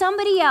Christ and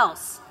somebody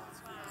else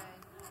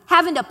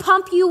having to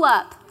pump you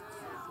up.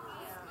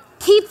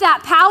 Keep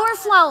that power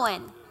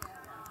flowing.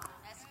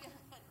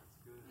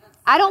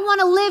 I don't want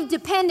to live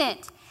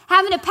dependent,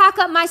 having to pack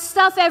up my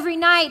stuff every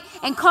night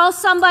and call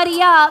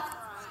somebody up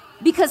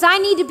because I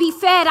need to be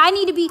fed.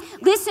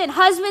 Listen,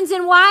 husbands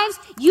and wives,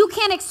 you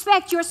can't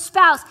expect your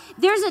spouse.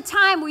 There's a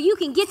time where you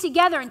can get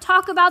together and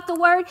talk about the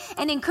Word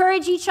and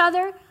encourage each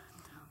other.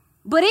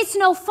 But it's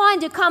no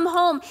fun to come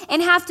home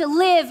and have to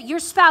live, your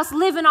spouse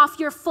living off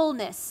your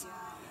fullness.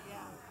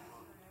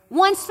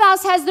 One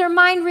spouse has their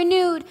mind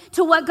renewed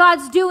to what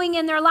God's doing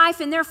in their life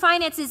and their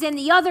finances, and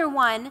the other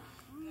one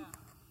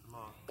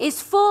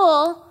is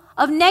full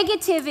of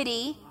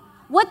negativity.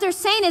 What they're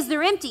saying is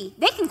they're empty.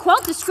 They can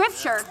quote the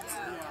scripture,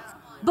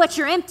 but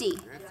you're empty.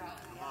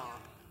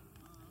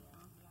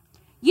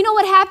 You know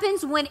what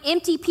happens when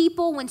empty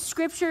people, when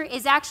scripture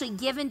is actually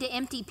given to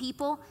empty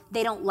people?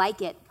 They don't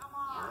like it.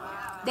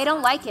 They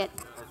don't like it.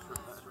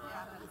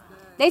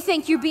 They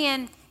think you're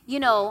being,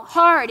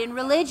 hard and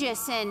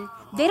religious, and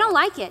they don't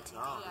like it.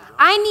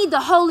 I need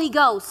the Holy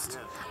Ghost.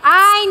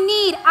 I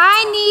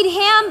need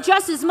him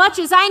just as much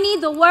as I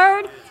need the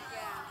Word.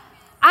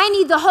 I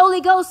need the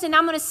Holy Ghost, and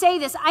I'm going to say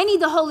this. I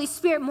need the Holy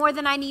Spirit more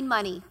than I need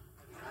money.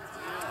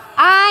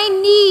 I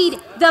need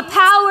the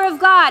power of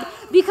God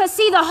because,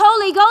 see, the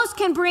Holy Ghost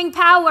can bring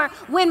power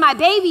when my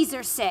babies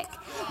are sick.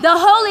 The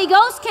Holy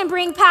Ghost can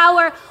bring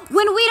power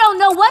when we don't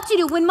know what to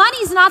do, when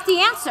money's not the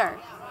answer.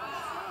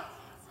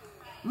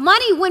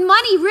 When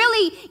money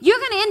really, you're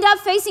going to end up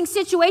facing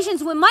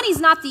situations when money's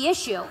not the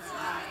issue.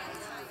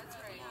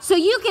 So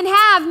you can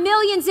have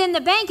millions in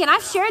the bank, and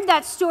I've shared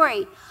that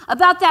story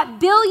about that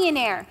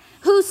billionaire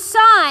whose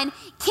son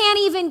can't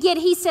even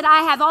he said,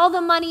 I have all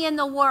the money in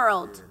the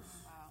world,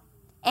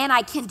 and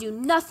I can do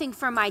nothing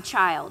for my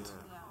child.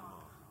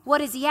 What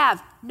does he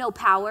have? No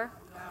power.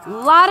 A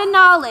lot of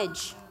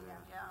knowledge.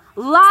 A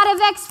lot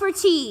of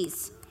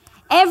expertise.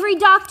 Every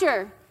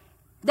doctor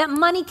that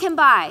money can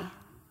buy.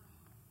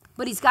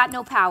 But he's got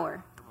no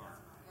power.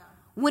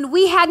 When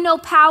we had no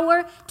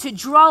power to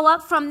draw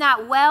up from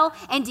that well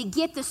and to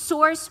get the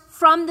source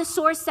from the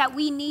source that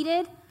we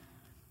needed,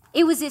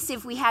 it was as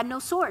if we had no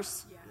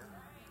source.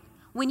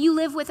 When you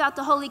live without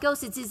the Holy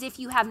Ghost, it's as if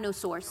you have no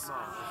source.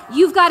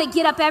 You've got to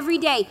get up every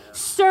day,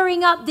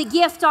 stirring up the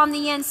gift on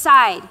the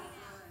inside.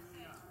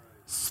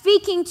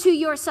 Speaking to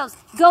yourselves.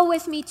 Go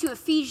with me to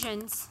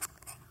Ephesians.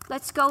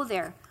 Let's go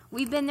there.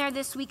 We've been there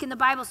this week in the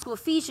Bible school.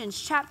 Ephesians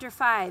chapter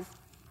 5.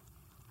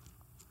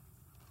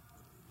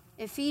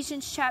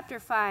 Ephesians chapter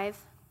 5.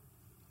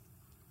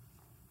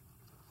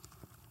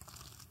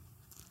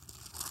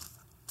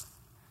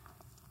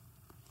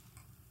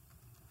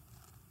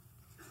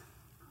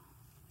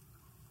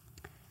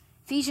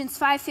 Ephesians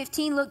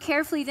 5:15, look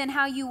carefully then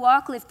how you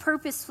walk, live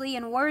purposefully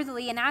and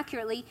worthily and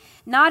accurately,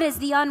 not as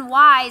the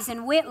unwise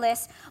and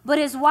witless, but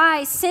as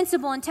wise,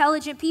 sensible,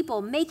 intelligent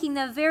people, making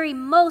the very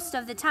most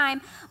of the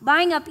time,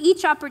 buying up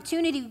each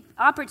opportunity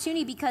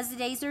because the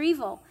days are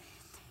evil.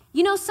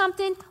 You know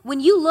something?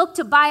 When you look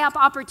to buy up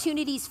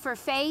opportunities for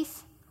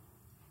faith,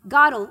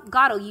 God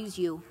will use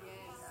you.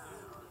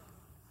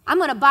 I'm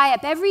going to buy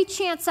up every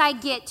chance I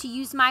get to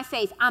use my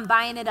faith. I'm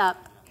buying it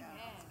up.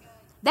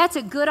 That's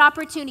a good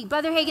opportunity.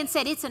 Brother Hagin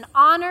said it's an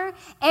honor.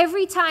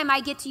 Every time I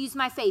get to use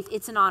my faith,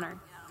 it's an honor.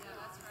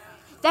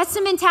 That's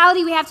the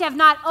mentality we have to have,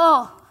 not,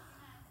 oh,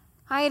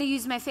 I got to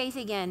use my faith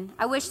again.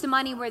 I wish the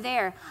money were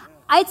there.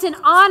 It's an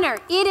honor.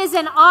 It is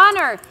an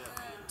honor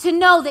to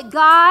know that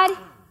God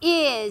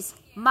is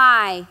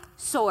my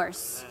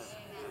source.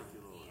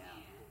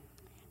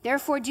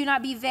 Therefore, do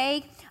not be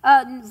vague.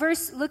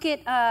 Verse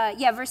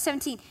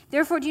 17.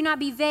 Therefore, do not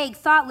be vague,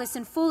 thoughtless,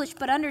 and foolish,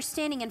 but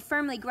understanding and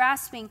firmly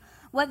grasping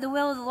what the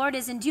will of the Lord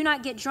is, and do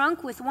not get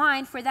drunk with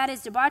wine, for that is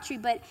debauchery,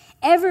 but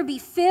ever be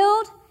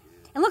filled,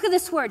 and look at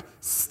this word,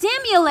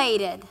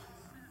 stimulated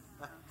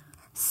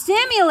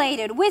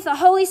with the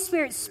Holy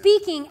Spirit,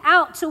 speaking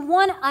out to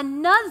one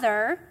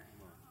another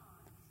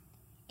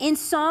in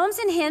psalms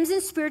and hymns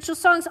and spiritual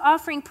songs,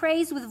 offering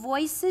praise with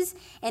voices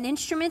and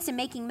instruments, and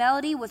making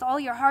melody with all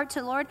your heart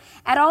to the Lord,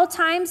 at all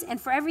times and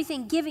for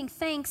everything giving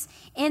thanks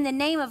in the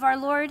name of our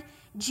Lord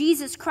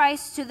Jesus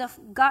Christ to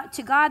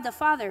God the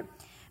Father.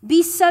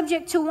 Be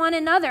subject to one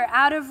another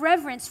out of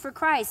reverence for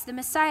Christ, the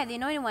Messiah, the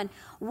Anointed One.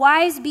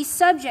 Wives, be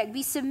subject,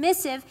 be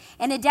submissive,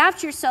 and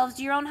adapt yourselves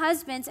to your own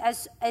husbands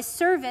as a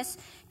service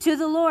to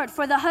the Lord.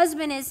 For the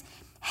husband is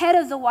head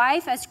of the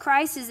wife, as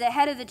Christ is the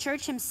head of the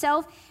church,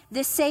 himself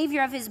the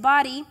Savior of his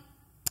body.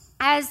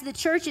 As the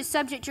church is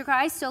subject to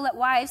Christ, so let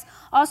wives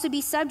also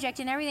be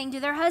subject in everything to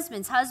their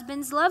husbands.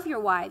 Husbands, love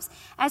your wives,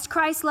 as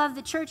Christ loved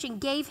the church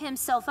and gave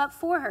himself up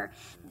for her,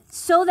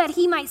 so that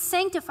he might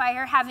sanctify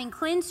her, having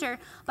cleansed her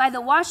by the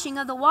washing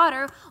of the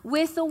water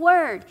with the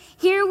word.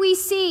 Here we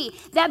see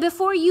that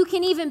before you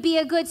can even be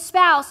a good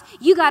spouse,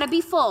 you got to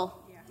be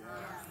full.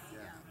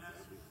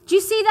 Do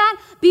you see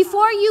that?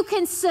 Before you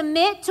can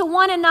submit to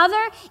one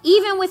another,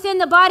 even within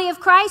the body of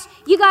Christ,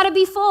 you got to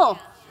be full.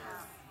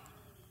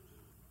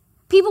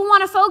 People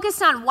want to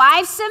focus on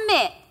wives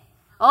submit.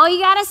 Oh, you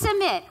got to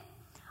submit.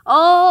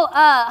 Oh,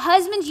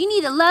 husbands, you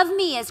need to love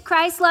me as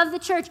Christ loved the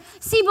church.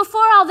 See,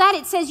 before all that,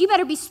 it says you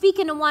better be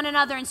speaking to one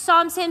another in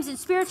psalms, hymns, and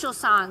spiritual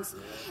songs.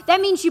 That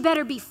means you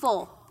better be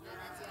full.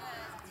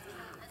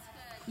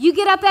 You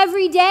get up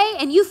every day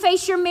and you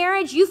face your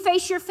marriage, you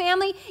face your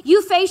family,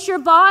 you face your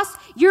boss,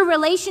 your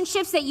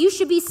relationships that you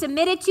should be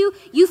submitted to.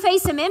 You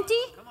face them empty.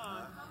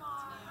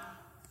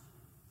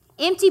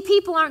 Empty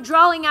people aren't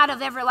drawing out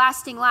of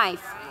everlasting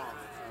life.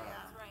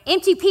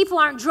 Empty people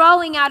aren't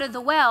drawing out of the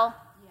well.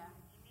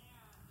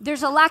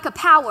 There's a lack of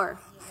power.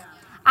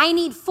 I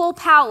need full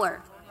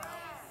power.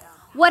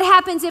 What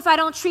happens if I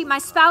don't treat my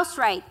spouse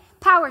right?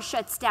 Power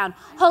shuts down.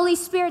 Holy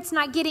Spirit's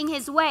not getting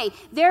his way.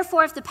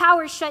 Therefore, if the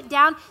power is shut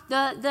down,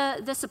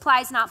 the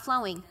supply is not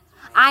flowing.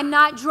 I'm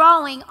not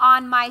drawing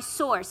on my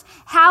source.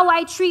 How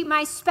I treat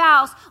my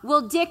spouse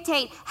will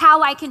dictate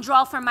how I can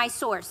draw from my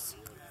source.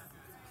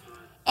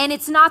 And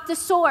it's not the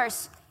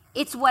source,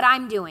 it's what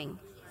I'm doing.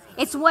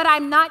 It's what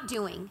I'm not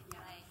doing.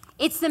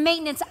 It's the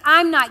maintenance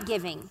I'm not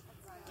giving.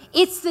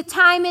 It's the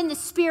time in the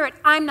Spirit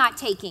I'm not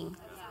taking.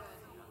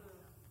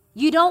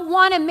 You don't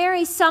want to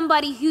marry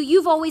somebody who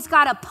you've always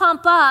got to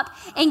pump up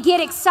and get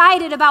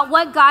excited about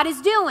what God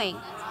is doing.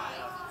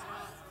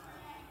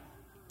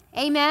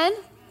 Amen?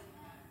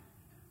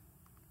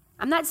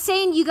 I'm not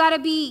saying you got to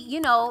be,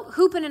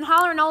 hooping and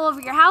hollering all over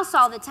your house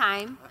all the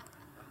time.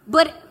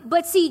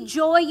 But see,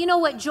 joy, you know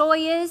what joy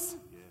is?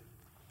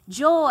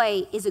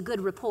 Joy is a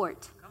good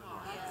report.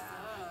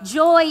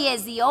 Joy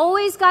is the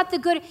always got the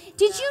good.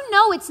 Did you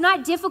know it's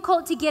not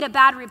difficult to get a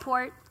bad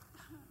report?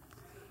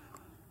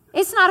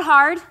 It's not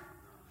hard.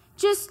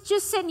 Just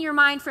sit in your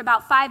mind for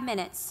about 5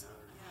 minutes.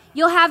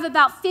 You'll have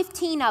about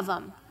 15 of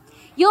them.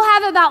 You'll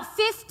have about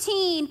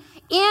 15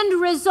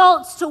 end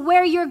results to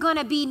where you're going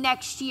to be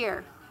next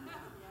year.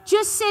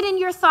 Just sit in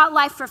your thought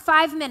life for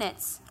 5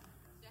 minutes.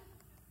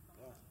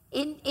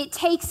 It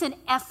takes an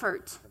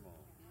effort.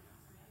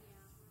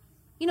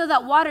 You know,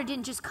 that water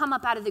didn't just come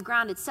up out of the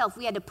ground itself.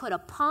 We had to put a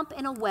pump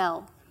and a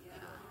well.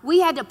 We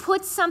had to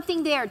put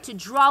something there to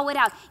draw it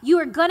out. You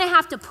are going to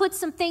have to put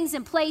some things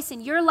in place in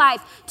your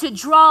life to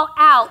draw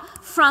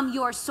out from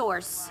your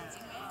source.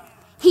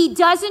 He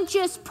doesn't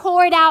just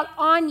pour it out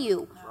on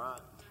you.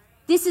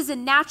 This is a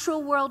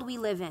natural world we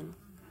live in.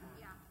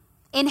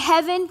 In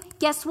heaven,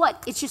 guess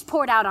what? It's just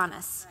poured out on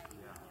us.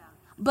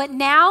 But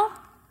now,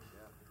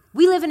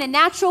 We live in a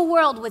natural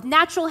world with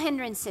natural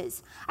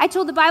hindrances. I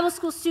told the Bible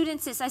school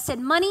students this. I said,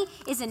 money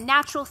is a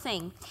natural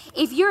thing.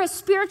 If you're a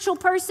spiritual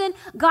person,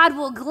 God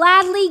will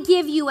gladly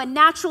give you a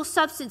natural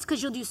substance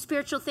because you'll do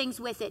spiritual things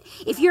with it.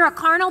 If you're a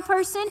carnal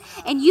person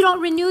and you don't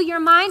renew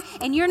your mind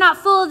and you're not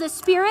full of the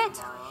Spirit,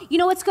 you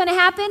know what's going to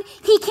happen?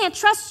 He can't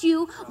trust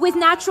you with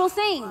natural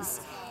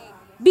things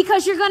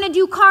because you're going to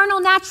do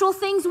carnal, natural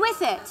things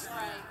with it.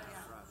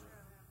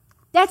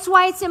 That's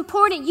why it's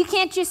important. You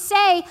can't just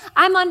say,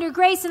 I'm under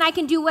grace and I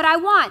can do what I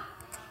want.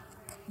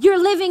 You're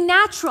living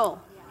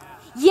natural.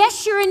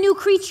 Yes, you're a new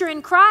creature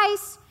in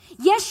Christ.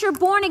 Yes, you're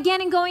born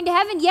again and going to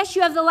heaven. Yes,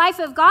 you have the life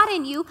of God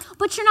in you,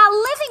 but you're not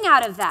living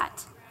out of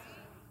that.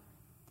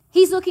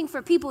 He's looking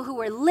for people who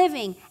are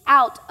living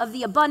out of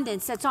the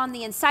abundance that's on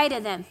the inside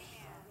of them.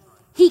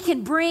 He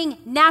can bring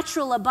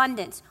natural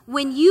abundance.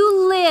 When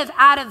you live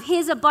out of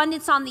his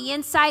abundance on the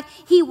inside,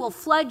 he will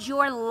flood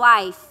your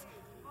life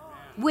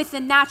with the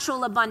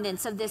natural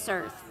abundance of this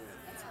earth.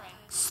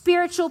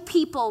 Spiritual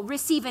people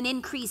receive an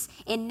increase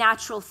in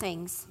natural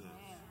things.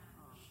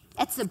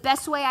 That's the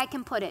best way I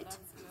can put it.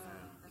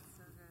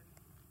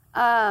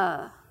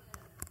 Let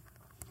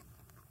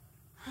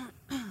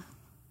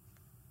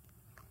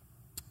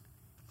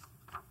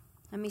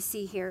me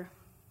see here.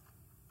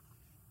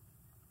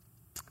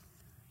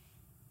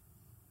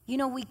 You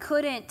know, we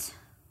couldn't.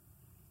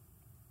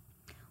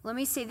 Let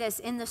me say this.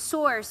 In the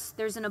source,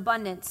 there's an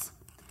abundance.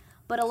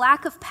 But a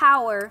lack of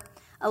power,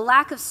 a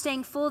lack of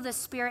staying full of the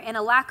Spirit, and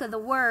a lack of the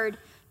Word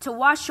to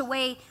wash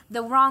away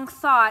the wrong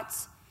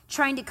thoughts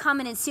trying to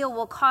come in and seal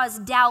will cause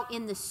doubt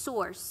in the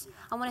source.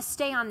 I want to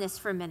stay on this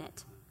for a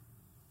minute.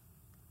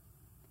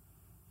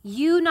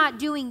 You not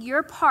doing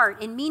your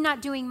part and me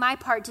not doing my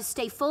part to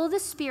stay full of the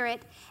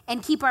Spirit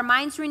and keep our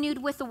minds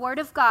renewed with the Word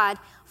of God,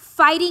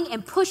 fighting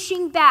and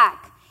pushing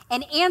back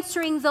and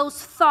answering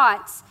those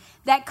thoughts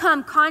that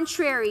come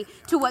contrary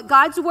to what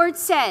God's Word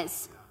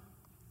says.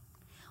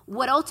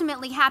 What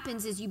ultimately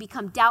happens is you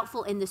become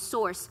doubtful in the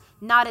source,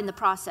 not in the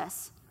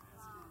process.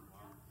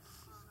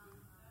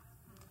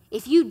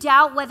 If you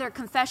doubt whether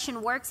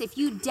confession works, if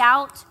you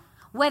doubt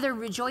whether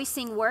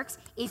rejoicing works,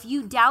 if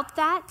you doubt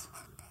that,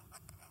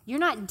 you're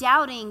not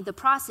doubting the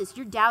process,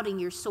 you're doubting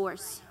your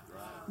source.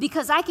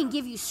 Because I can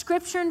give you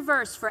scripture and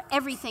verse for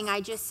everything I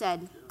just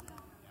said.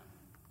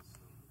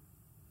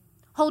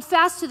 Hold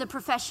fast to the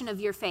profession of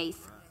your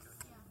faith.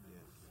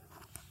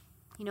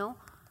 You know,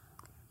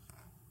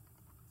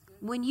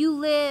 when you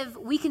live,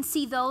 we can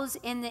see those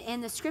in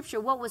the scripture.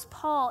 What was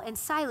Paul and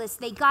Silas?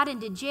 They got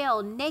into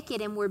jail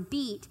naked and were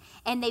beat,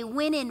 and they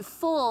went in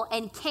full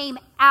and came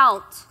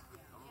out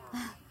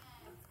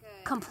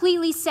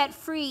completely set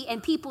free,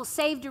 and people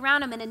saved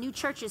around them and a new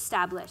church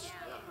established.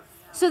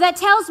 So that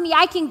tells me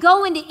I can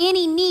go into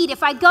any need.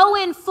 If I go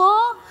in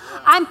full,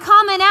 I'm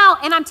coming out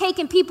and I'm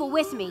taking people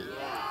with me.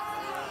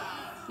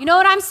 You know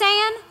what I'm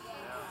saying?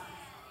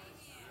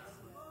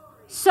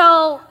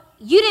 So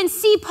you didn't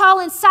see Paul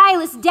and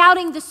Silas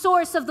doubting the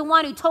source of the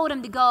one who told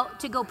them to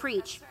go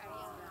preach.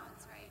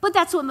 But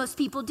that's what most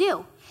people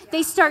do.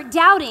 They start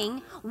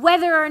doubting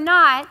whether or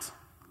not,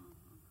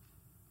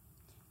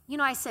 you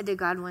know, I said to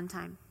God one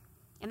time,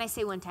 and I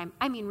say one time,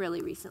 I mean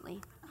really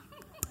recently.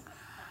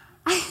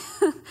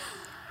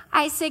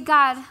 I said,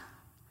 God,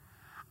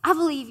 I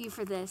believe you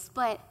for this,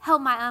 but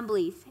help my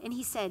unbelief. And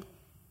he said,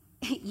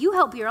 you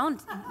help your own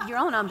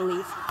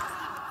unbelief.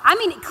 I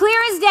mean, clear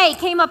as day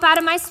came up out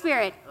of my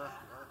spirit.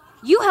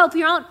 You help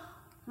your own.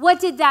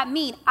 What did that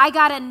mean? I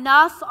got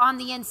enough on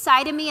the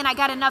inside of me and I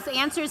got enough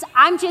answers.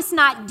 I'm just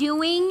not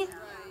doing.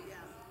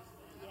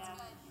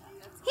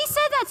 He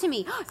said that to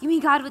me. You mean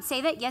God would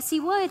say that? Yes,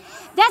 he would.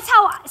 That's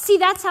how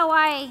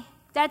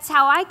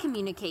I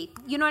communicate.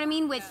 You know what I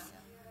mean?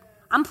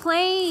 I'm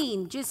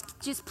plain,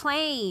 just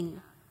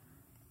plain.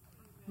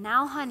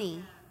 Now,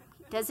 honey,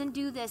 doesn't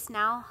do this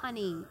now,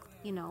 honey,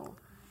 you know.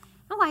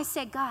 No, I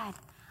said, God,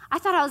 I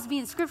thought I was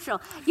being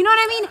scriptural. You know what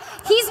I mean?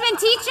 He's been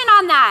teaching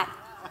on that.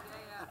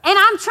 And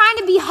I'm trying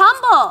to be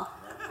humble.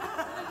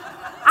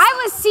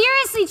 I was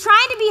seriously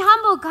trying to be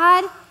humble,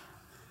 God.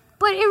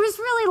 But it was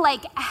really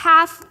like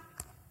half,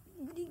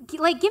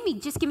 like, give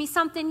me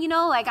something, you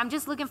know, like I'm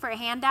just looking for a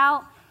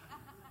handout.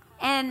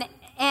 And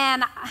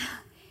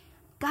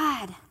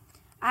God,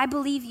 I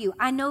believe you.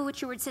 I know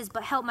what your word says,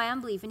 but help my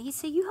unbelief. And he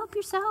said, you help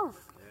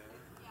yourself.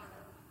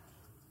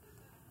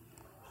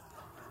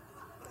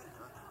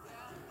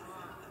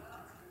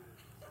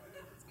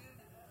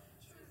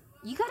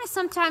 You got to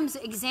sometimes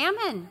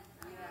examine.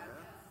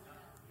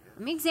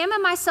 Let me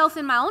examine myself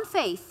in my own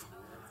faith.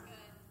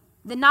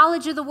 The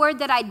knowledge of the word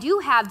that I do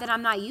have that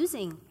I'm not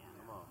using.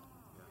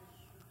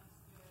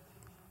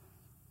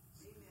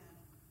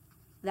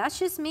 That's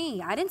just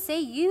me. I didn't say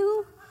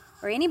you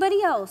or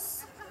anybody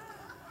else.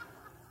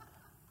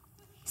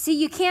 See,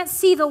 you can't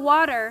see the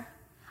water.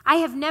 I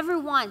have never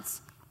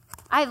once,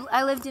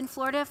 I lived in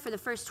Florida for the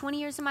first 20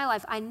 years of my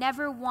life. I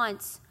never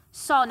once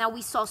saw, now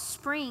we saw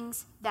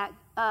springs that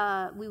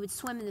we would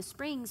swim in the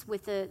springs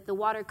with the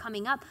water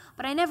coming up,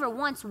 but I never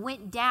once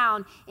went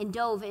down and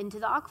dove into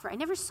the aquifer. I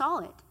never saw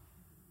it.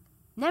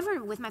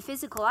 Never with my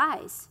physical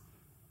eyes.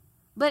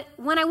 But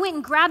when I went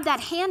and grabbed that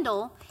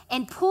handle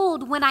and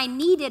pulled when I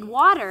needed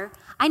water,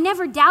 I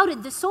never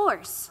doubted the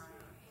source.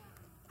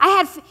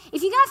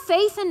 If you got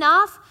faith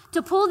enough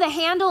to pull the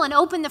handle and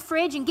open the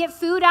fridge and get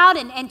food out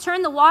and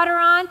turn the water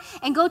on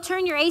and go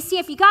turn your AC,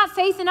 if you got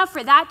faith enough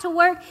for that to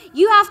work,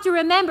 you have to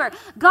remember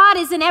God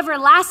is an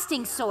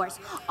everlasting source.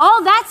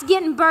 All that's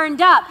getting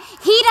burned up.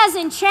 He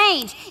doesn't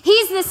change.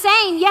 He's the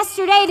same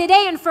yesterday,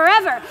 today, and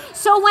forever.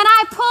 So when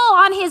I pull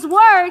on his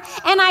word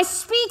and I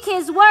speak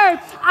his word,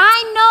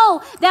 I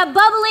know that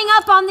bubbling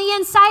up on the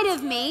inside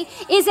of me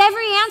is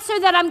every answer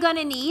that I'm going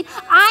to need.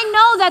 I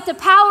know that the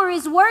power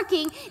is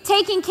working,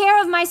 taking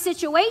care of my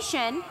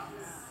situation.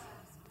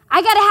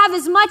 I got to have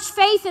as much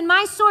faith in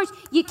my source.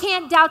 You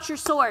can't doubt your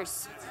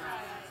source.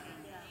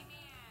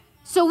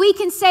 So we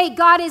can say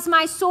God is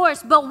my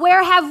source, but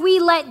where have we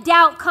let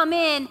doubt come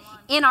in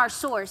our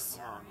source?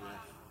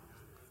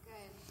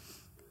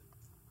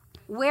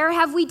 Where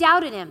have we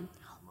doubted him?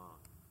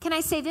 Can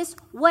I say this?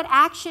 What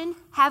action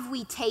have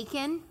we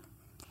taken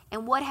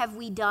and what have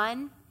we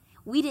done?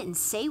 We didn't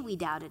say we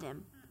doubted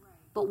him,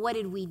 but what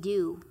did we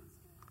do?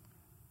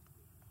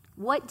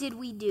 What did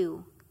we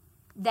do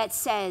that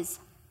says,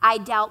 I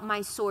doubt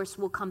my source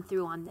will come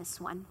through on this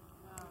one?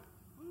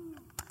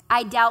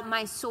 I doubt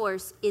my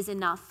source is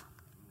enough.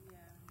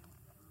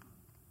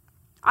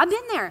 I've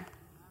been there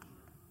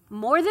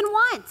more than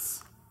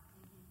once.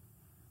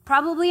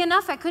 Probably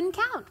enough I couldn't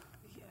count.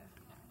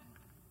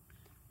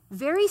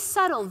 Very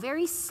subtle,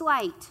 very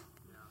slight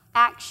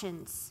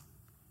actions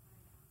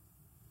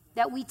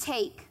that we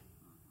take,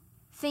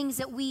 things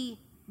that we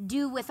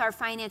do with our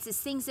finances,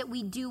 things that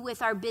we do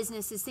with our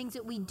businesses, things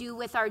that we do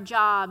with our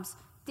jobs,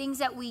 things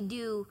that we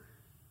do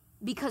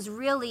because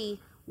really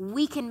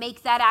we can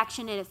make that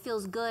action and it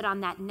feels good on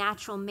that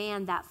natural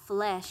man, that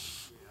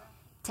flesh,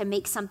 to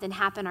make something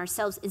happen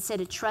ourselves instead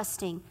of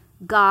trusting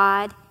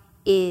God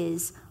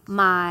is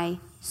my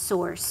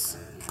source.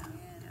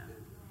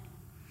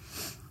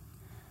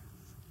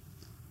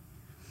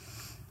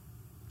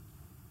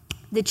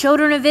 The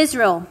children of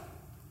Israel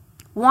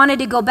wanted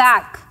to go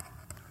back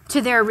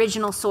to their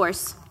original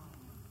source.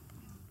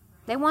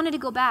 They wanted to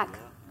go back.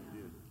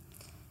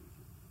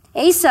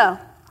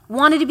 Asa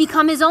wanted to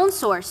become his own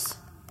source.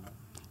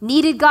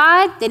 Needed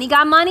God, then he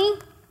got money.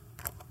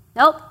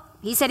 Nope,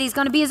 he said he's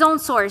going to be his own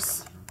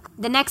source.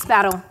 The next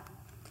battle.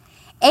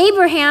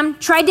 Abraham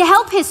tried to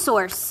help his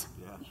source.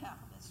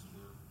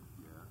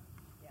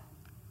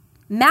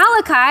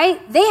 Malachi,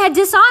 they had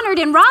dishonored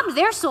and robbed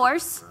their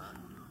source.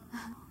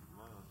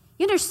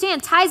 You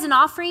understand, tithes and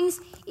offerings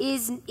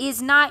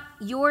is not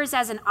yours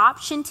as an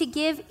option to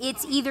give.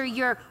 It's either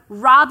you're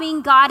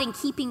robbing God and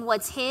keeping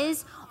what's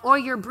his, or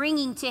you're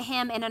bringing to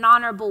him in an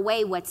honorable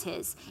way what's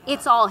his.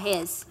 It's all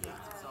his.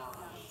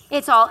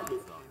 It's all,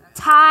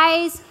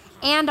 tithes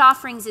and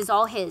offerings is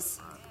all his.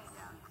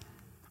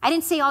 I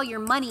didn't say all your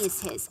money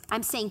is his.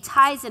 I'm saying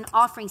tithes and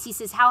offerings. He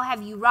says, how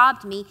have you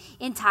robbed me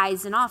in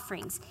tithes and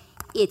offerings?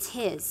 It's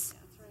his.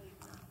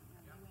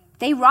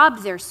 They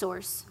robbed their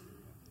source.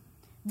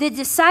 The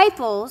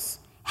disciples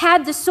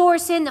had the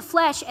source in the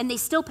flesh and they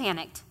still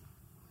panicked.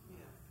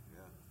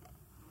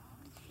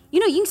 You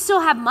know, you can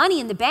still have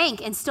money in the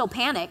bank and still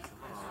panic.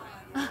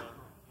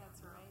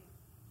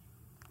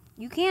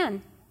 You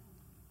can.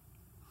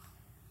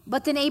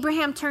 But then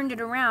Abraham turned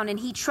it around and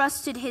he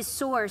trusted his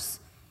source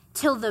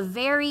till the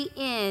very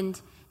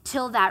end,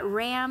 till that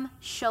ram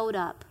showed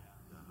up.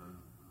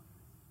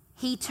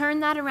 He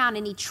turned that around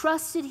and he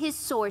trusted his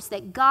source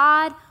that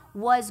God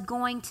was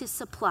going to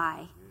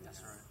supply.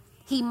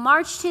 He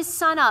marched his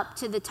son up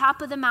to the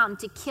top of the mountain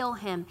to kill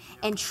him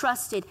and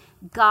trusted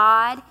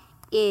God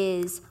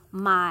is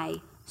my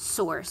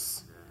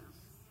source.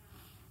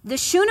 The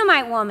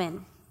Shunammite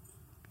woman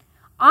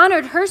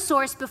honored her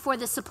source before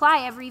the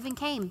supply ever even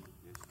came.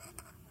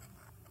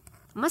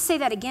 I must say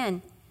that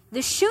again.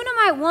 The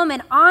Shunammite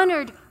woman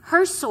honored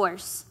her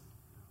source.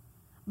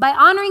 By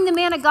honoring the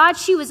man of God,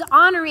 she was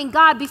honoring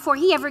God before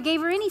he ever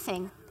gave her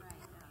anything.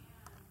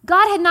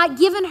 God had not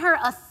given her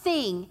a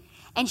thing,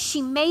 and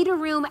she made a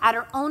room at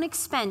her own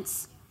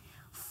expense,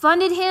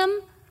 funded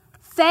him,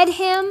 fed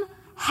him,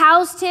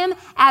 housed him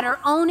at her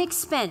own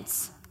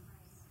expense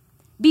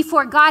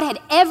before God had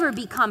ever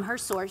become her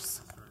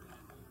source.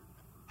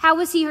 How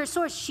was he her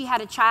source? She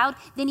had a child,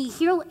 then he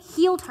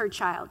healed her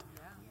child.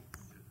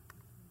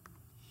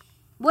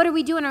 What are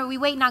we doing? Are we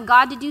waiting on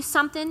God to do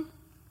something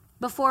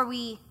before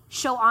we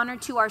show honor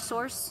to our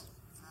source?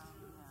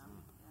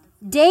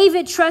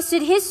 David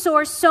trusted his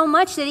source so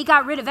much that he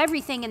got rid of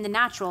everything in the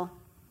natural.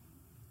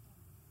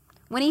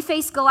 When he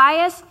faced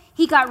Goliath,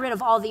 he got rid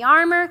of all the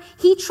armor.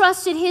 He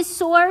trusted his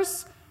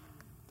source.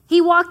 He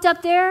walked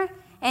up there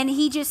and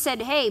he just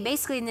said, hey,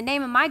 basically in the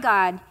name of my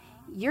God,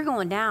 you're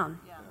going down.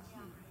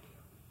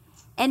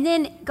 And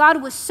then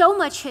God was so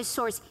much his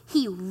source,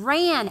 he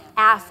ran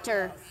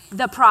after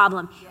the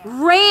problem,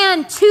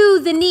 ran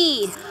to the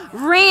need,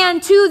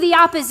 ran to the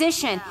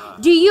opposition.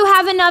 Do you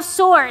have enough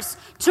source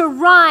to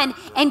run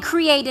and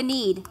create a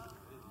need?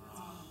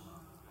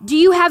 Do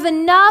you have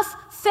enough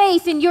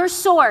faith in your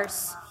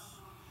source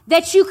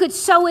that you could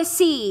sow a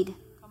seed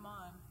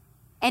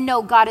and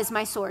know God is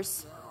my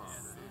source.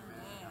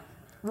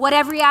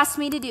 Whatever he asks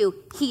me to do,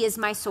 he is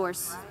my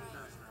source.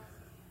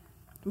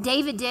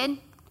 David did.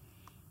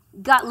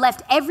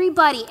 Left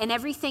everybody and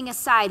everything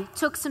aside,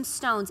 took some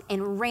stones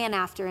and ran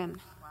after him.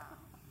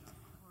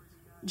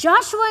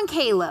 Joshua and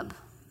Caleb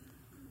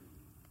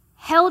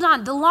held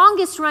on, the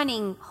longest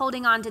running,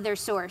 holding on to their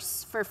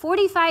source for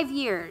 45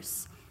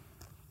 years,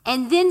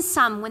 and then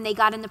some when they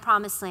got in the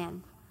promised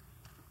land.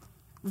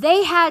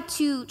 They had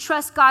to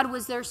trust God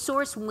was their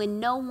source when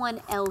no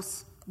one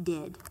else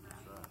did.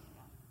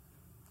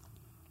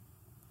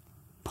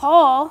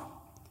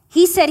 Paul,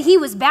 he said he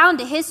was bound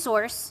to his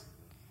source,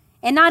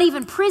 and not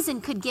even prison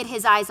could get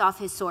his eyes off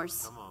his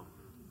source.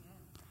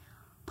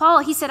 Paul,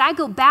 he said, I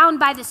go bound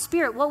by the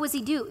Spirit. What was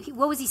he do?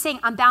 What was he saying?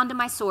 I'm bound to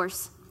my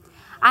source.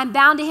 I'm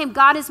bound to him.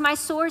 God is my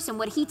source, and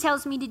what he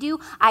tells me to do,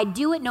 I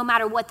do it no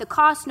matter what the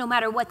cost, no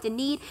matter what the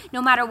need,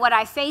 no matter what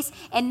I face,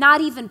 and not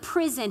even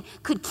prison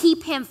could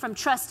keep him from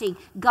trusting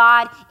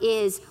God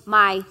is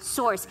my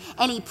source.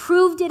 And he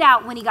proved it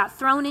out when he got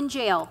thrown in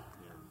jail,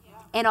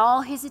 and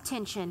all his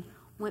attention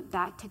went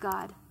back to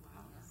God.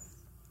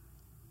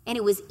 And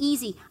it was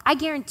easy. I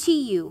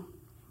guarantee you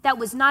that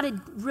was not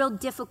a real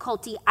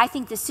difficulty. I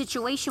think the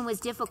situation was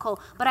difficult,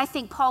 but I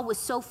think Paul was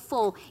so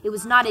full, it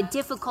was not a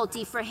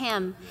difficulty for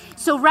him.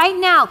 So right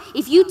now,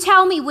 if you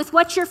tell me with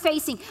what you're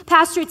facing,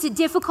 Pastor, it's a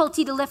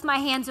difficulty to lift my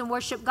hands and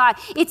worship God.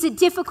 It's a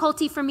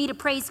difficulty for me to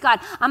praise God.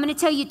 I'm going to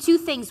tell you two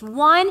things.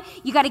 One,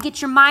 you got to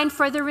get your mind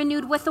further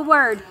renewed with the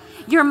word.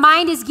 Your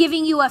mind is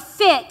giving you a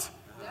fit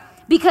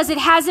because it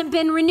hasn't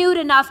been renewed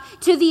enough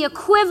to the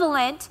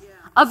equivalent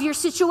of your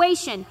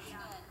situation.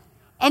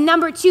 And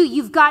number two,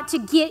 you've got to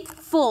get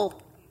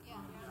full.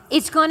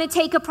 It's going to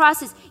take a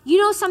process. You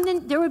know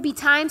something? There would be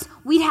times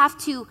we'd have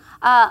to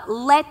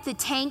let the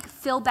tank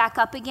fill back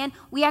up again.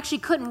 We actually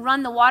couldn't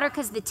run the water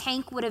because the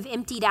tank would have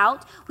emptied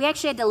out. We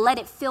actually had to let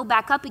it fill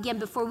back up again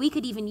before we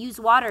could even use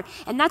water.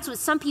 And that's what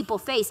some people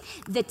face.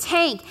 The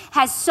tank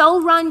has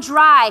so run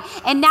dry,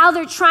 and now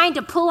they're trying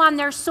to pull on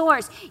their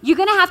source. You're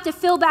going to have to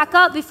fill back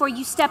up before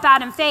you step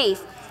out in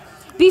faith.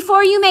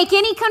 Before you make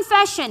any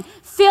confession,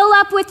 fill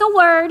up with the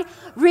word,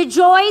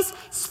 rejoice,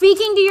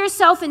 speaking to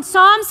yourself in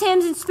psalms,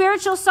 hymns, and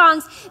spiritual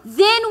songs.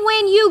 Then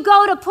when you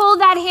go to pull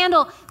that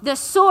handle, the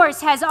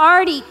source has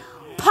already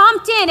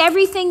pumped in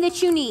everything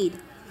that you need.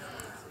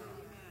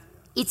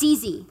 It's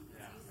easy.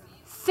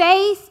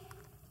 Faith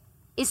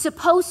is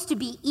supposed to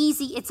be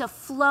easy. It's a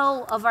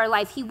flow of our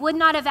life. He would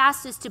not have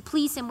asked us to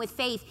please him with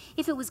faith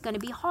if it was going to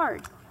be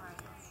hard.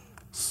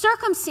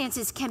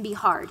 Circumstances can be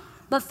hard,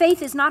 but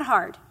faith is not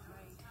hard.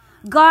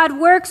 God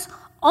works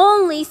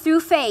only through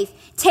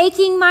faith.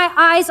 Taking my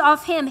eyes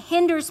off him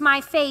hinders my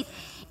faith.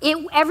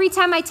 Every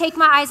time I take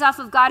my eyes off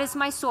of God as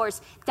my source,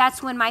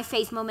 that's when my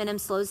faith momentum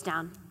slows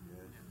down.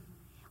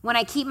 When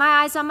I keep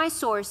my eyes on my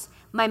source,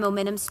 my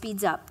momentum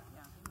speeds up.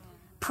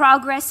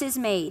 Progress is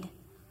made.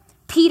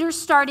 Peter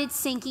started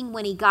sinking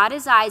when he got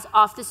his eyes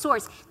off the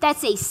source.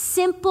 That's a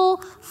simple,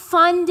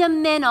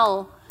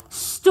 fundamental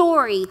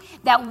story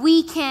that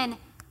we can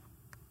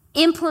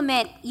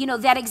implement,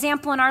 that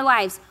example in our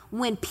lives.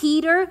 When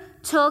Peter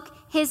took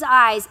his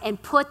eyes and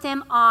put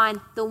them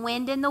on the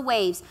wind and the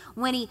waves,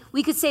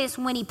 we could say this,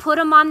 when he put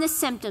them on the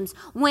symptoms,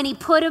 when he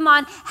put them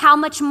on how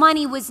much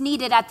money was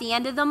needed at the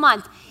end of the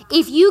month.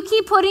 If you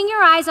keep putting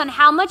your eyes on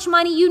how much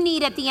money you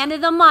need at the end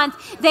of the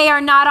month, they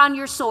are not on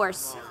your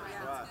source.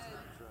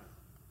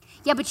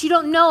 Yeah, but you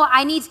don't know.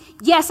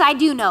 Yes, I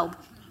do know.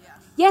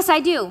 Yes, I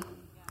do.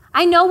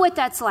 I know what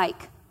that's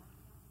like.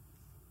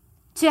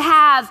 To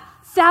have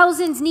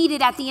thousands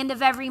needed at the end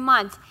of every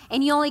month,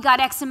 and you only got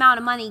X amount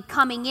of money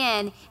coming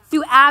in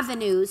through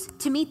avenues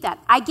to meet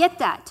that. I get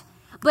that.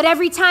 But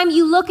every time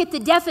you look at the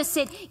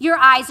deficit, your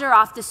eyes are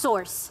off the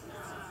source.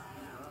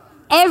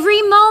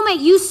 Every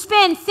moment you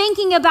spend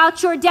thinking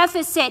about your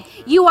deficit,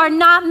 you are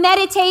not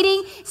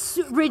meditating,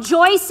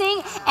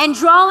 rejoicing, and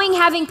drawing,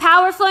 having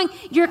power flowing.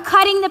 You're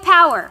cutting the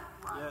power.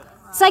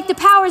 It's like the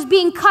power is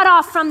being cut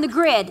off from the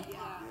grid.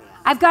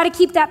 I've got to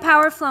keep that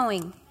power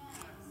flowing.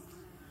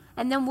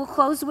 And then we'll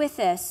close with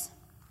this.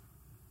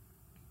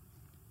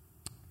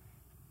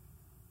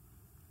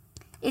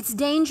 It's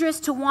dangerous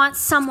to want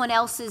someone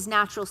else's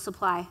natural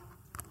supply.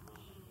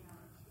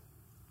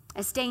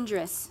 It's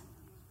dangerous.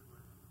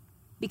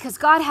 Because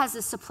God has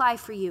a supply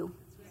for you.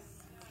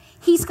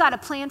 He's got a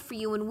plan for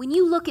you. And when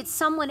you look at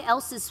someone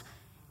else's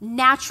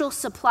natural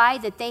supply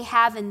that they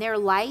have in their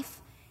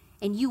life,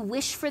 and you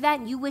wish for that,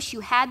 and you wish you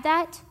had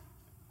that,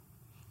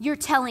 you're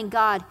telling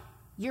God,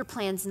 your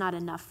plan's not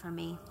enough for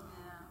me.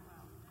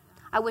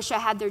 I wish I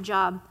had their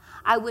job.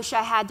 I wish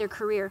I had their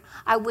career.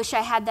 I wish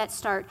I had that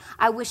start.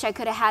 I wish I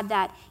could have had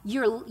that.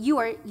 You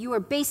are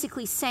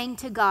basically saying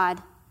to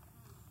God,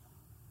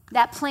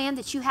 that plan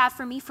that you have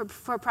for me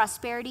for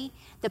prosperity,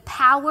 the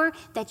power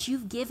that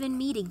you've given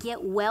me to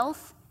get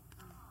wealth,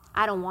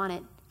 I don't want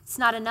it. It's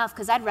not enough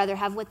because I'd rather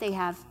have what they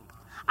have.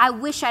 I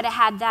wish I'd have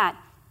had that.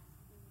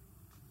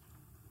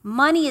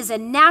 Money is a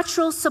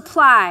natural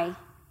supply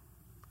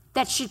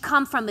that should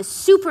come from a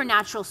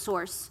supernatural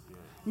source,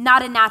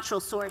 not a natural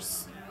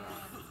source.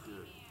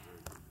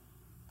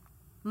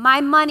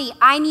 My money,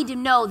 I need to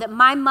know that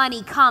my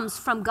money comes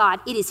from God.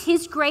 It is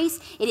His grace.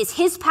 It is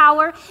His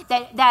power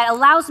that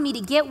allows me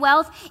to get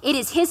wealth. It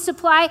is His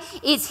supply.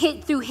 It's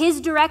through His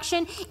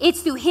direction.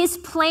 It's through His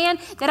plan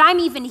that I'm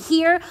even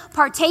here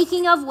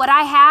partaking of what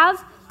I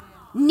have,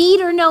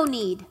 need or no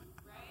need.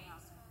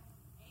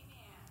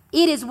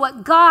 It is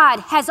what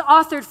God has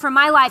authored for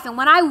my life. And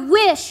when I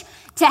wish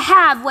to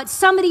have what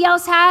somebody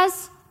else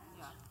has,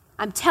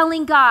 I'm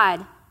telling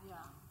God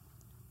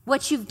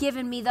what you've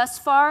given me thus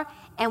far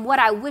and what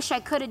I wish I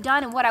could have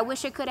done and what I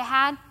wish I could have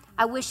had.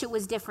 I wish it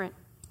was different.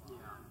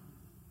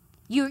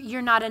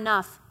 You're not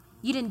enough.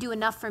 You didn't do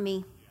enough for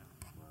me.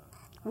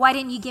 Why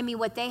didn't you give me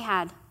what they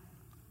had?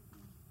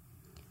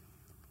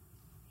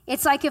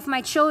 It's like if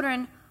my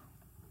children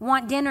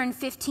want dinner in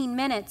 15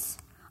 minutes.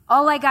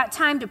 All I got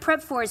time to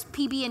prep for is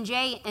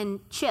PB&J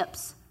and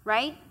chips,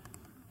 right?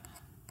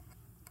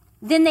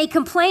 Then they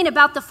complain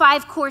about the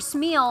 5-course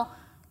meal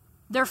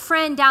their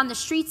friend down the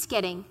street's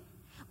getting.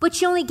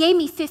 But you only gave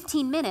me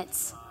 15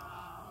 minutes.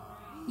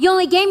 You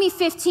only gave me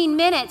 15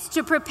 minutes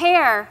to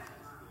prepare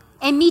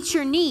and meet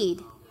your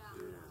need.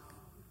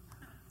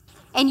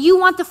 And you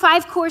want the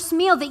 5-course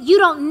meal that you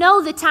don't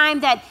know the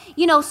time that,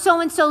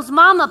 so-and-so's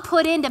mama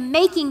put into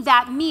making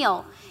that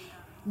meal.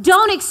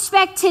 Don't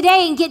expect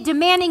today and get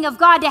demanding of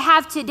God to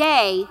have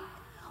today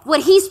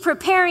what He's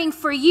preparing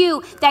for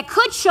you that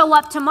could show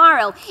up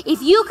tomorrow.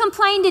 If you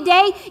complain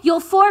today, you'll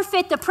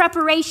forfeit the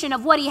preparation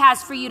of what He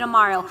has for you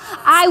tomorrow.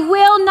 I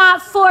will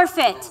not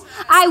forfeit.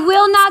 I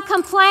will not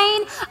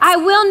complain. I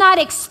will not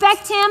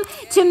expect Him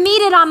to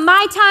meet it on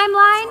my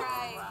timeline.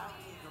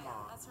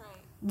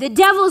 The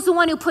devil's the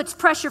one who puts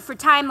pressure for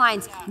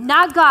timelines,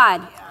 not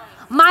God.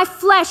 My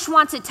flesh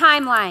wants a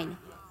timeline.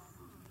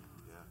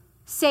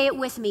 Say it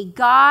with me.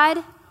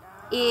 God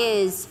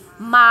is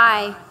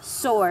my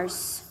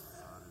source.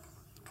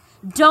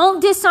 Don't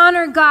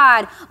dishonor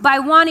God by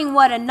wanting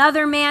what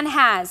another man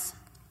has.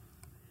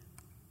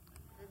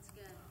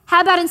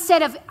 How about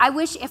instead of, I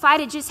wish if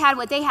I'd have just had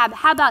what they have,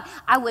 how about,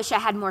 I wish I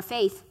had more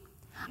faith.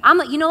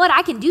 You know what?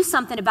 I can do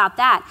something about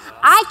that.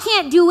 I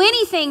can't do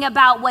anything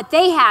about what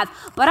they have,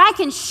 but I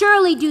can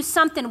surely do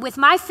something with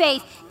my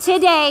faith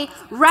today,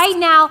 right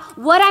now,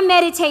 what I'm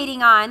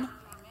meditating on.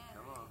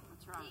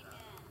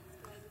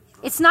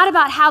 It's not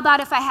about how about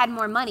if I had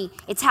more money.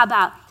 It's how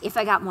about if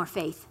I got more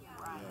faith.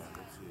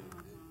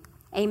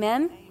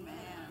 Amen?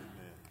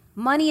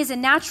 Money is a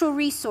natural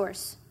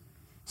resource,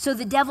 so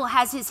the devil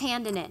has his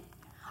hand in it.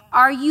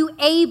 Are you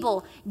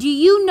able? Do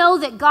you know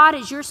that God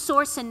is your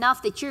source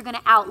enough that you're going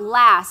to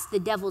outlast the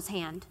devil's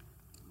hand?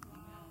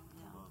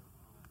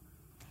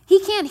 He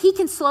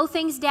can slow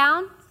things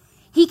down.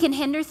 He can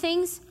hinder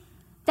things.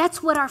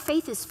 That's what our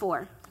faith is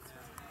for.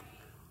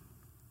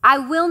 I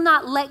will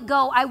not let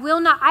go. I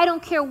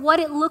don't care what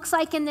it looks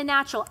like in the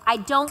natural. I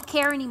don't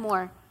care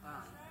anymore.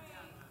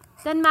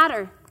 Doesn't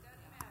matter.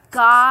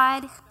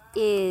 God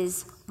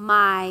is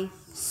my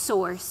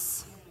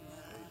source.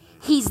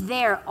 He's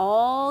there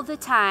all the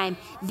time.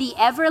 The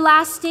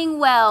everlasting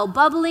well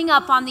bubbling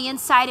up on the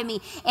inside of me.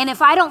 And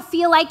if I don't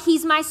feel like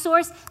He's my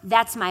source,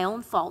 that's my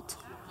own fault.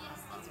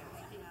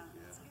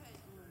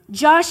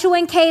 Joshua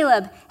and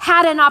Caleb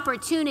had an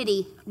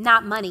opportunity,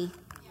 not money.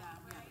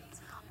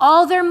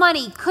 All their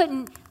money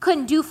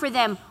couldn't do for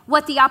them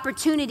what the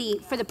opportunity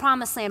for the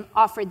promised land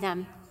offered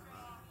them.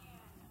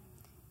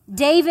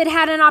 David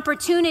had an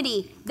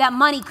opportunity that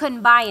money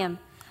couldn't buy him.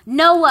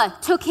 Noah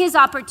took his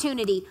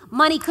opportunity.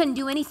 Money couldn't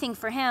do anything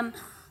for him.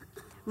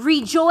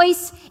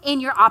 Rejoice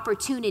in your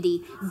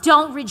opportunity.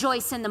 Don't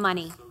rejoice in the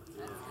money.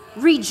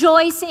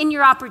 Rejoice in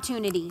your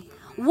opportunity.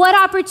 What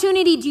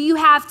opportunity do you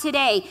have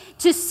today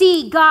to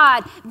see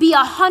God be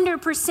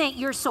 100%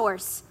 your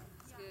source?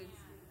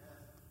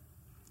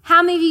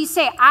 How many of you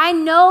say, I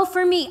know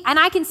for me, and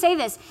I can say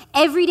this,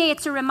 every day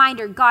it's a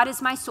reminder, God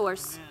is my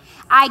source.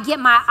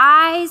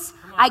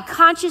 I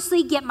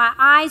consciously get my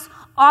eyes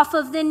off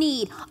of the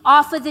need,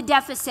 off of the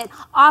deficit,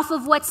 off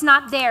of what's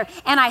not there,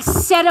 and I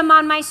set them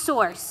on my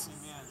source.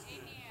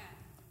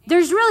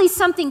 There's really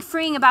something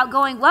freeing about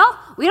going, well,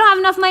 we don't have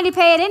enough money to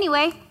pay it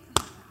anyway.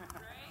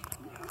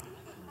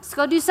 Let's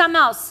go do something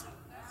else.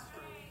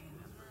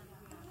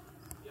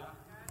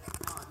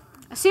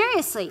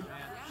 Seriously.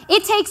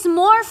 It takes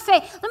more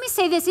faith. Let me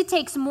say this. It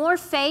takes more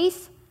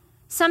faith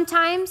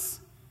sometimes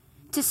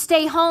to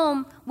stay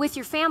home with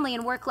your family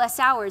and work less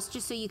hours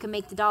just so you can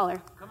make the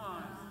dollar. Come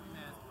on.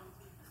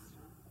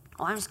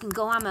 Oh, I'm just going to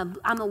go. I'm going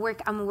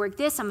to work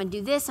this. I'm going to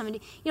do this.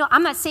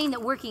 I'm not saying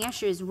that working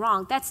extra is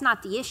wrong. That's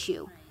not the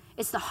issue.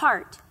 It's the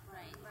heart.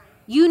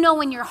 You know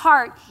in your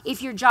heart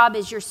if your job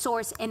is your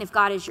source and if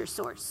God is your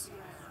source.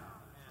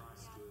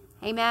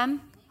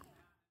 Amen.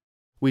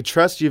 We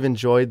trust you've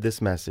enjoyed this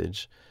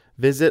message.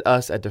 Visit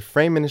us at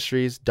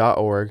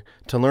DufresneMinistries.org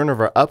to learn of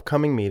our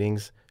upcoming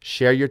meetings,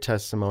 share your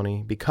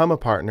testimony, become a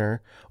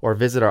partner, or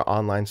visit our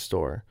online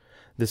store.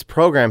 This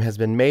program has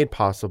been made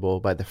possible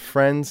by the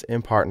friends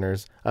and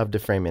partners of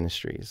Dufresne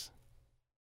Ministries.